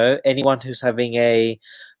don't know, anyone who's having a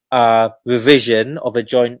revision of a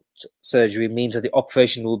joint surgery means that the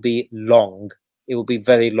operation will be long. It will be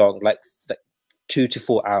very long, like 2 to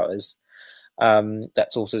 4 hours.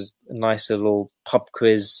 That's also a nice little pub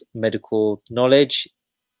quiz medical knowledge.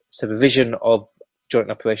 So revision of joint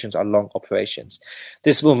operations are long operations.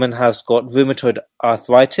 This woman has got rheumatoid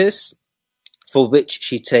arthritis, for which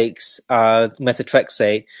she takes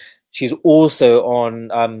methotrexate. She's also on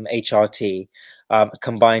HRT.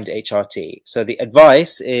 Combined HRT. So the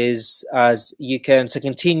advice is, as you can, to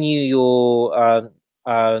continue your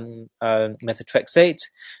methotrexate,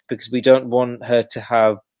 because we don't want her to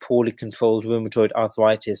have poorly controlled rheumatoid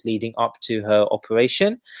arthritis leading up to her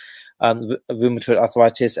operation. Rheumatoid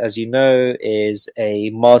arthritis, as you know, is a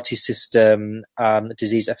multi-system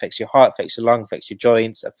disease. Affects your heart, affects your lung, affects your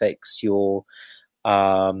joints, affects your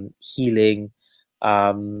healing.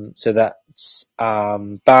 So that's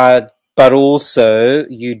bad but also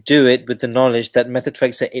you do it with the knowledge that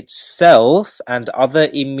methotrexate itself and other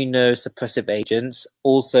immunosuppressive agents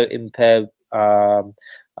also impair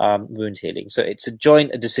wound healing. So it's a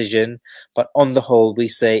joint decision, but on the whole, we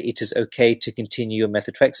say it is okay to continue your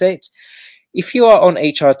methotrexate. If you are on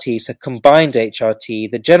HRT, so combined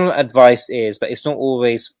HRT, the general advice is, but it's not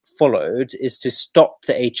always followed, is to stop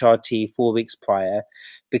the HRT 4 weeks prior,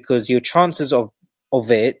 because your chances of a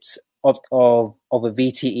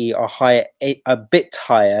VTE are higher, a bit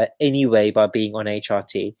higher anyway by being on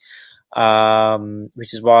HRT,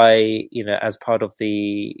 which is why, as part of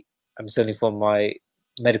I'm certainly from my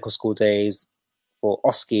medical school days for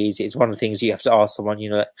OSCEs, it's one of the things you have to ask someone,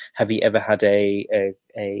 have you ever had a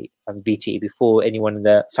VTE before? Anyone in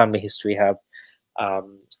their family history have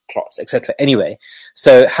clots, etc. Anyway,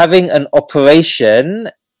 so having an operation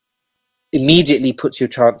immediately puts your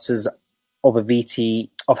chances of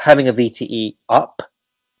having a VTE up.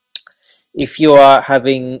 If you are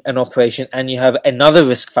having an operation and you have another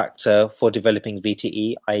risk factor for developing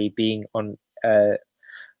VTE, i.e. being on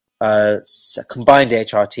combined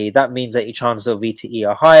HRT, that means that your chances of VTE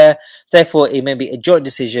are higher. Therefore, it may be a joint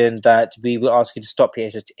decision that we will ask you to stop your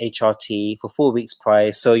HRT for 4 weeks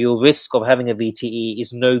prior, so your risk of having a VTE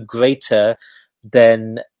is no greater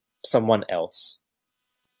than someone else.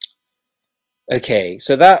 Okay,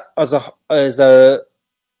 so that as a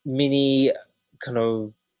mini kind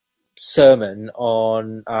of sermon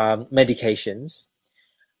on medications.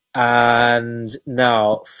 And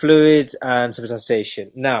now fluid and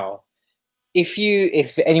resuscitation. Now, if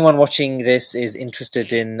anyone watching this is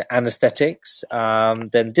interested in anesthetics,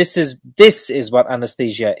 then this is what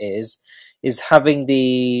anesthesia is having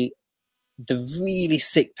the really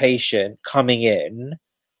sick patient coming in,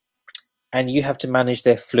 and you have to manage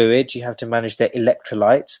their fluid, you have to manage their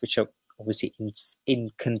electrolytes, which are obviously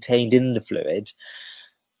contained in the fluid.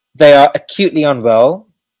 They are acutely unwell,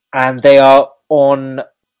 and they are on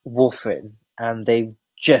warfarin, and they've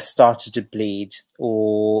just started to bleed,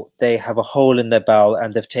 or they have a hole in their bowel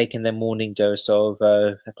and they've taken their morning dose of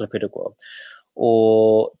clopidogrel,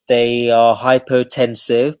 or they are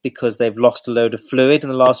hypotensive because they've lost a load of fluid in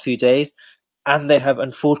the last few days, and they have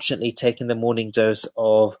unfortunately taken the morning dose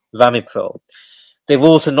of Ramipril. They've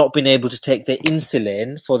also not been able to take their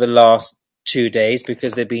insulin for the last 2 days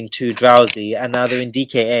because they've been too drowsy, and now they're in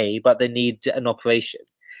DKA, but they need an operation.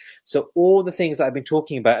 So all the things that I've been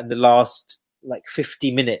talking about in the last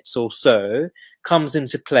 50 minutes or so comes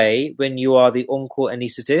into play when you are the on-call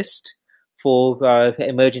anaesthetist for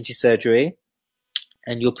emergency surgery,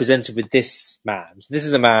 and you're presented with this man. So this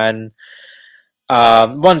is a man,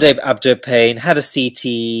 1 day of abdo pain, had a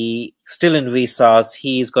CT, still in resus.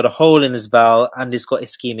 He's got a hole in his bowel and he's got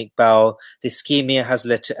ischemic bowel. The ischemia has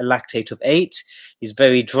led to a lactate of 8. He's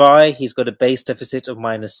very dry. He's got a base deficit of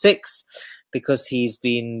 -6 because he's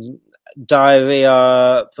been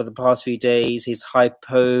diarrhea for the past few days. He's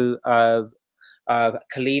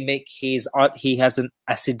hypokalemic. He has an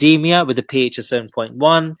acidemia with a pH of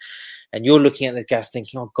 7.1, and you're looking at the gas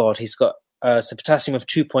thinking, oh God, he's got so potassium of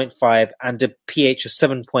 2.5 and a pH of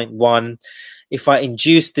 7.1. If I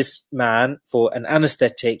induce this man for an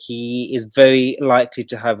anesthetic, he is very likely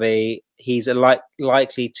to have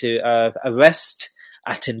likely to arrest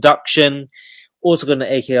at induction. Also got an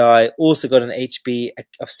AKI, also got an HB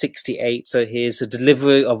of 68, so his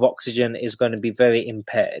delivery of oxygen is going to be very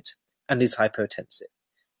impaired, and he's hypotensive,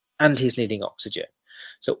 and he's needing oxygen.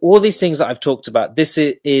 So all these things that I've talked about, this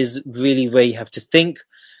is really where you have to think.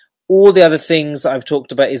 All the other things I've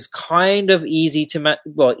talked about is kind of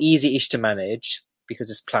easy-ish to manage because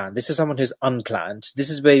it's planned. This is someone who's unplanned. This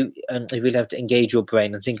is where you really have to engage your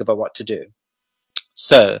brain and think about what to do.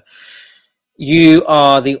 So you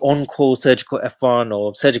are the on-call surgical F1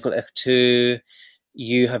 or surgical F2.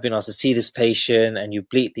 You have been asked to see this patient, and you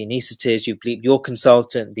bleep the anaesthetist, you bleep your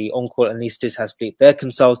consultant, the on-call anaesthetist has bleeped their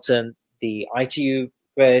consultant, the ITU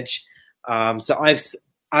reg.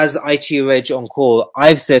 As ITU reg on call,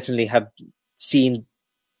 I've certainly have seen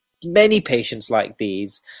many patients like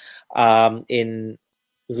these in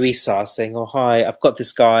resus saying, oh, hi, I've got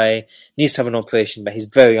this guy, needs to have an operation, but he's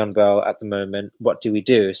very unwell at the moment. What do we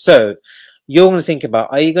do? So you're going to think about,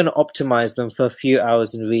 are you going to optimize them for a few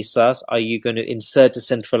hours in resus? Are you going to insert a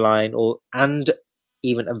central line and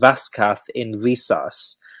even a vascath in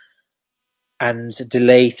resus and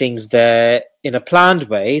delay things there in a planned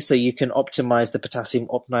way so you can optimize the potassium,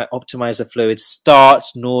 optimize the fluid, start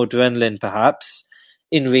noradrenaline perhaps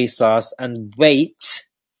in resus and wait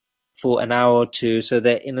for an hour or two so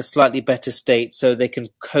they're in a slightly better state so they can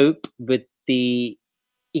cope with the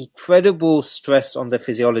incredible stress on their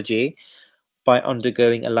physiology by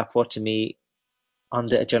undergoing a laparotomy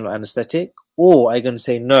under a general anesthetic, or are you going to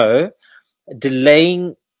say no,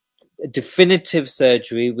 delaying definitive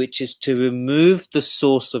surgery, which is to remove the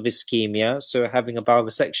source of ischemia, so having a bowel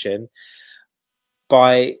resection,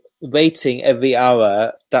 by waiting every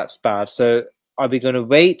hour? That's bad. So are we going to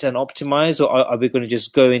wait and optimize, or are we going to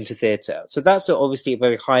just go into theatre? So that's obviously a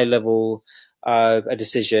very high level a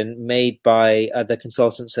decision made by the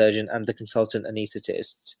consultant surgeon and the consultant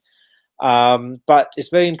anaesthetist. But it's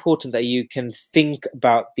very important that you can think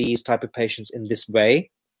about these type of patients in this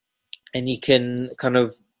way, and you can kind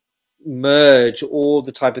of merge all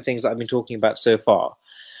the type of things that I've been talking about so far.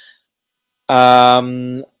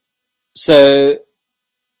 So,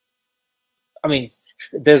 I mean,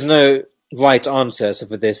 there's no right answer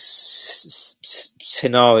for this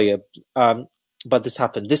scenario, but this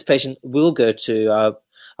happened. This patient will go to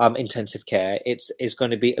intensive care. It's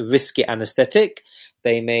going to be a risky anesthetic.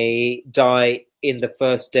 They may die in the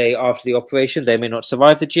first day after the operation. They may not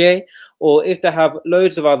survive the GA, or if they have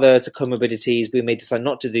loads of other comorbidities, we may decide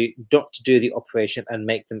not to do the operation and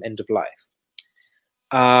make them end of life.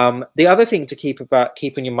 The other thing to keep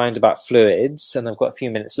in your mind about fluids, and I've got a few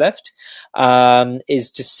minutes left,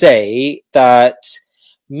 is to say that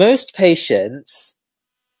most patients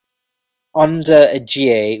under a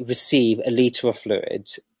GA receive a litre of fluid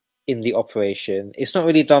in the operation. It's not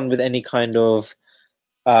really done with any kind of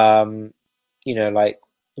like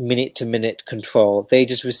minute-to-minute control. They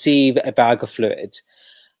just receive a bag of fluid,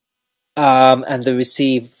 and they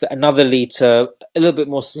receive another litre a little bit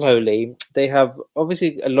more slowly. They have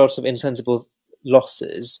obviously a lot of insensible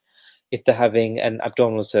losses if they're having an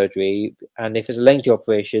abdominal surgery, and if it's a lengthy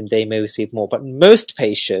operation, they may receive more. But most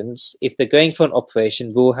patients, if they're going for an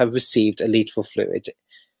operation, will have received a litre of fluid,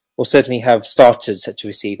 or certainly have started to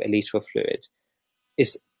receive a litre of fluid.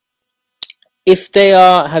 If they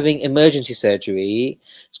are having emergency surgery,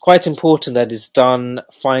 it's quite important that it's done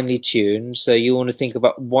finely tuned. So you want to think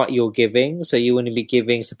about what you're giving. So you want to be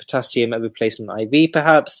giving some potassium replacement IV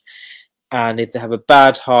perhaps. And if they have a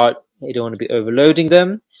bad heart, you don't want to be overloading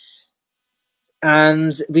them.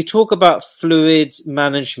 And we talk about fluid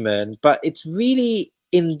management, but it's really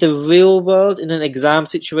in the real world, in an exam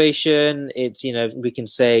situation, it's, we can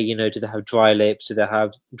say, do they have dry lips? Do they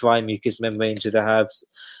have dry mucous membranes? Do they have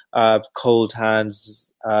cold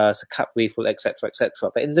hands, cap refill, etc.,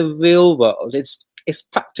 etc.? But in the real world, it's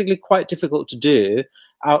practically quite difficult to do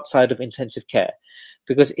outside of intensive care,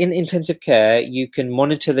 because in intensive care, you can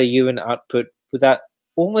monitor the urine output without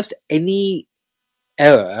almost any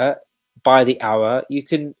error by the hour.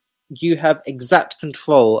 You have exact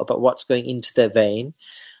control about what's going into their vein,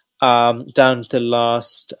 down to the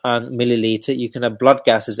last milliliter. You can have blood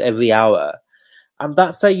gases every hour, and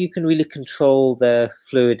that's how you can really control their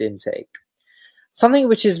fluid intake. Something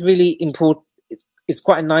which is really important, it's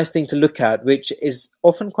quite a nice thing to look at, which is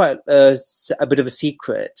often quite a bit of a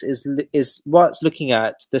secret, is what's looking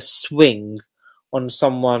at the swing on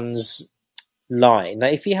someone's line. Now,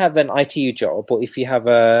 if you have an ITU job, or if you have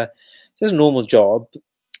just a normal job,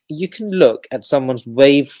 you can look at someone's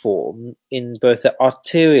waveform in both their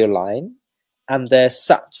arterial line and their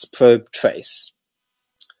SATS probe trace.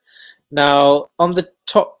 Now, on the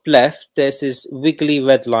top left, there's this wiggly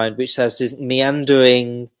red line which has this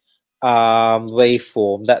meandering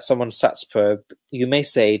waveform. That's someone's SATS probe. You may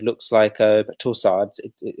say it looks like a torsade.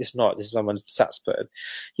 It's not. This is someone's SATS probe.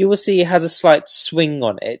 You will see it has a slight swing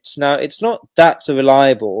on it. Now, it's not that so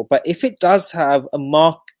reliable, but if it does have a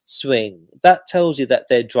marked swing, that tells you that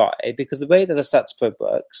they're dry, because the way that a SATS probe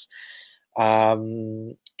works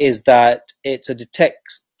is that it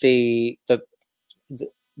detects the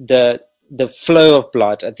flow of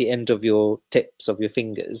blood at the end of your tips of your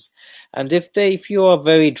fingers, and if you are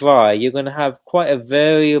very dry, you're going to have quite a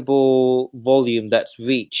variable volume that's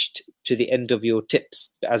reached to the end of your tips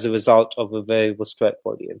as a result of a variable stroke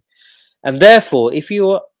volume. And therefore, if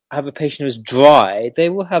you have a patient who's dry, they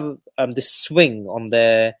will have this swing on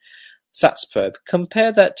their SATS probe.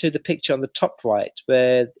 Compare that to the picture on the top right,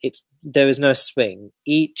 where there is no swing.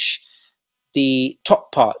 The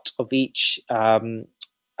top part of each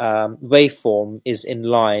waveform is in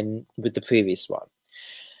line with the previous one.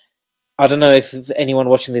 I don't know if anyone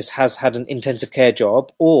watching this has had an intensive care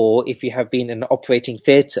job, or if you have been in an operating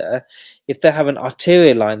theatre. If they have an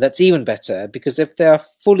arterial line, that's even better, because if they are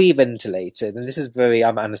fully ventilated, and this is very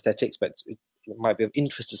anesthetics, but it might be of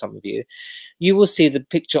interest to some of you, you will see the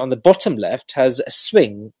picture on the bottom left has a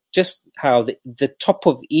swing, just how the top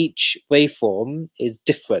of each waveform is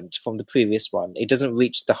different from the previous one. It doesn't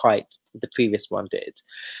reach the height the previous one did,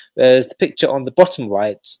 whereas the picture on the bottom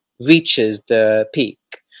right reaches the peak.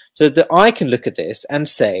 So that I can look at this and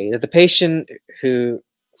say that the patient who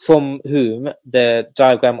from whom the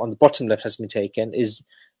diagram on the bottom left has been taken is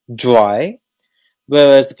dry,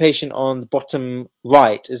 whereas the patient on the bottom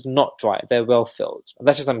right is not dry. They're well filled. And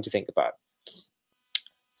that's just something to think about.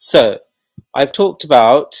 So I've talked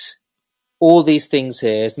about all these things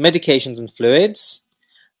here. It's medications and fluids.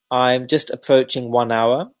 I'm just approaching 1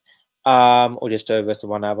 hour, or just over, so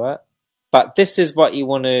 1 hour. But this is what you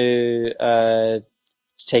want to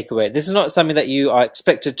take away. This is not something that you are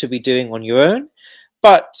expected to be doing on your own.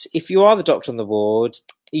 But if you are the doctor on the ward,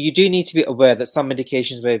 you do need to be aware that some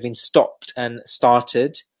medications may have been stopped and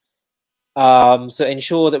started. So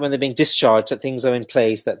ensure that when they're being discharged, that things are in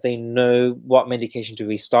place, that they know what medication to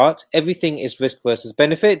restart. Everything is risk versus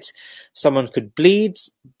benefit. Someone could bleed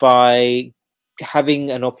by having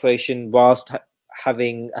an operation whilst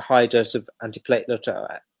having a high dose of antiplatelet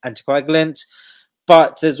or anticoagulant,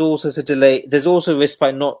 but there's also a delay. There's also risk by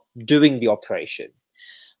not doing the operation.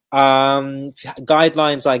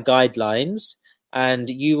 Guidelines are guidelines, and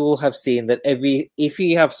you will have seen that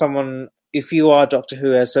if you are a doctor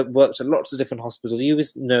who has worked at lots of different hospitals, you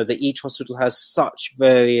know that each hospital has such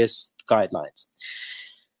various guidelines.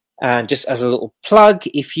 And just as a little plug,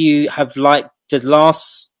 if you have liked the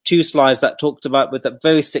last 2 slides that talked about with that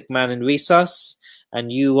very sick man in resus,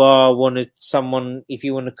 and if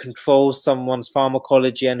you want to control someone's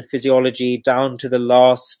pharmacology and physiology down to the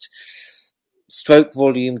last stroke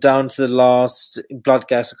volume, down to the last blood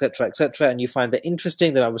gas, etc., and you find that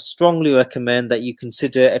interesting, then I would strongly recommend that you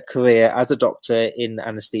consider a career as a doctor in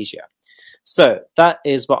anesthesia. So that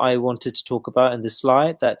is what I wanted to talk about in this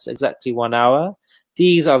slide. That's exactly 1 hour.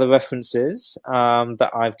 These are the references that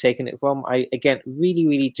I've taken it from. I, again, really,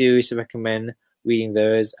 really do recommend reading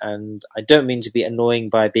those, and I don't mean to be annoying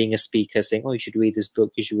by being a speaker saying, oh, you should read this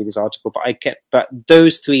book, you should read this article, but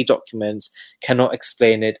those 3 documents cannot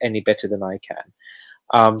explain it any better than I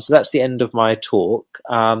can. So that's the end of my talk.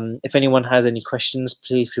 If anyone has any questions,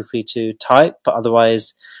 please feel free to type, but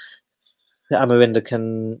otherwise Amarinda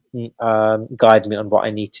can guide me on what I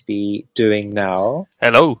need to be doing now.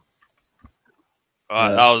 Hello.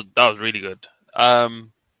 Right, that was really good.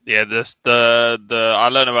 Yeah, I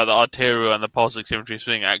learned about the arterial and the pulse oximetry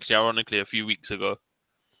thing actually, ironically, a few weeks ago.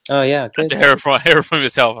 Oh yeah, good. And to hear it from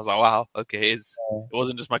yourself, I was like, wow, okay, it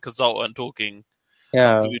wasn't just my consultant talking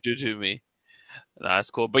some voodoo to me. That's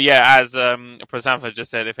cool. But yeah, as Prasanth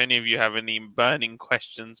just said, if any of you have any burning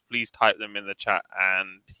questions, please type them in the chat,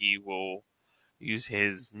 and he will use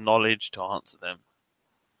his knowledge to answer them.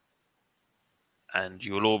 And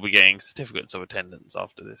you will all be getting certificates of attendance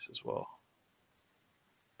after this as well.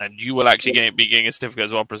 And you will actually be getting a certificate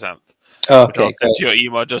as well, Prasanth. Oh, which I'll send to your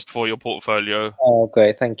email just for your portfolio. Oh,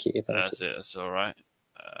 great. Thank you. That's it. That's all right.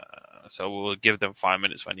 So we'll give them 5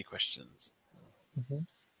 minutes for any questions. Mm-hmm.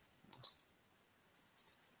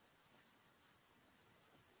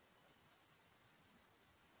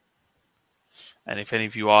 And if any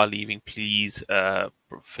of you are leaving, please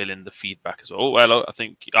fill in the feedback as well. Oh, hello. I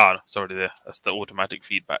think... Oh, sorry there. That's the automatic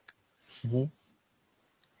feedback. Mm-hmm.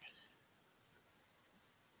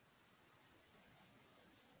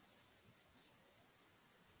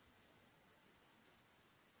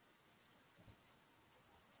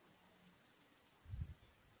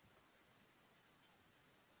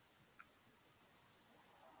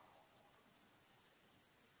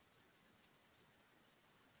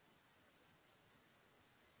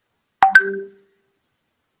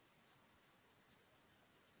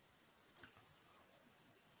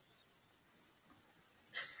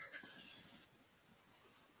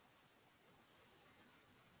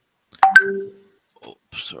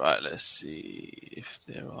 Oops, right, let's see if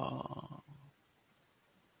there are...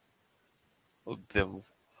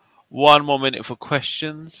 One more minute for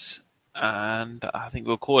questions, and I think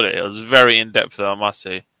we'll call it. It was very in-depth, though, I must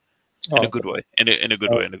say. In a good way. In a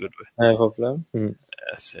good way. No problem.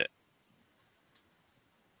 That's it.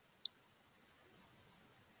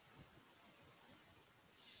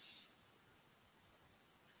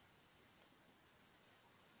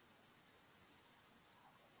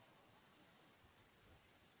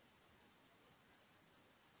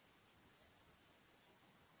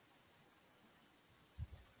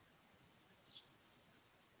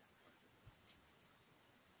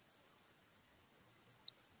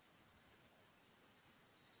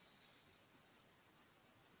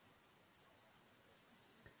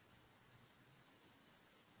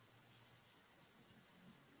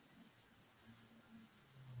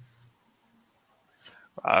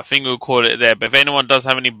 I think we'll call it there. But if anyone does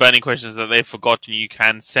have any burning questions that they've forgotten, you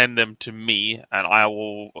can send them to me, and I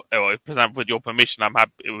will. For example, with your permission, I'm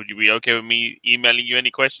happy. Would you be okay with me emailing you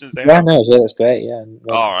any questions? Yeah, no, yeah, that's great. Yeah.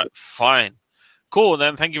 All right, fine. Cool.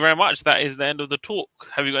 Then thank you very much. That is the end of the talk.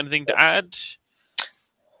 Have you got anything to add?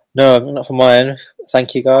 No, not for mine.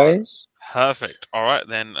 Thank you, All right. guys. Perfect. All right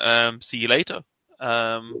then. See you later.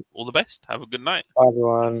 All the best. Have a good night. Bye,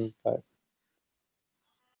 everyone. Bye.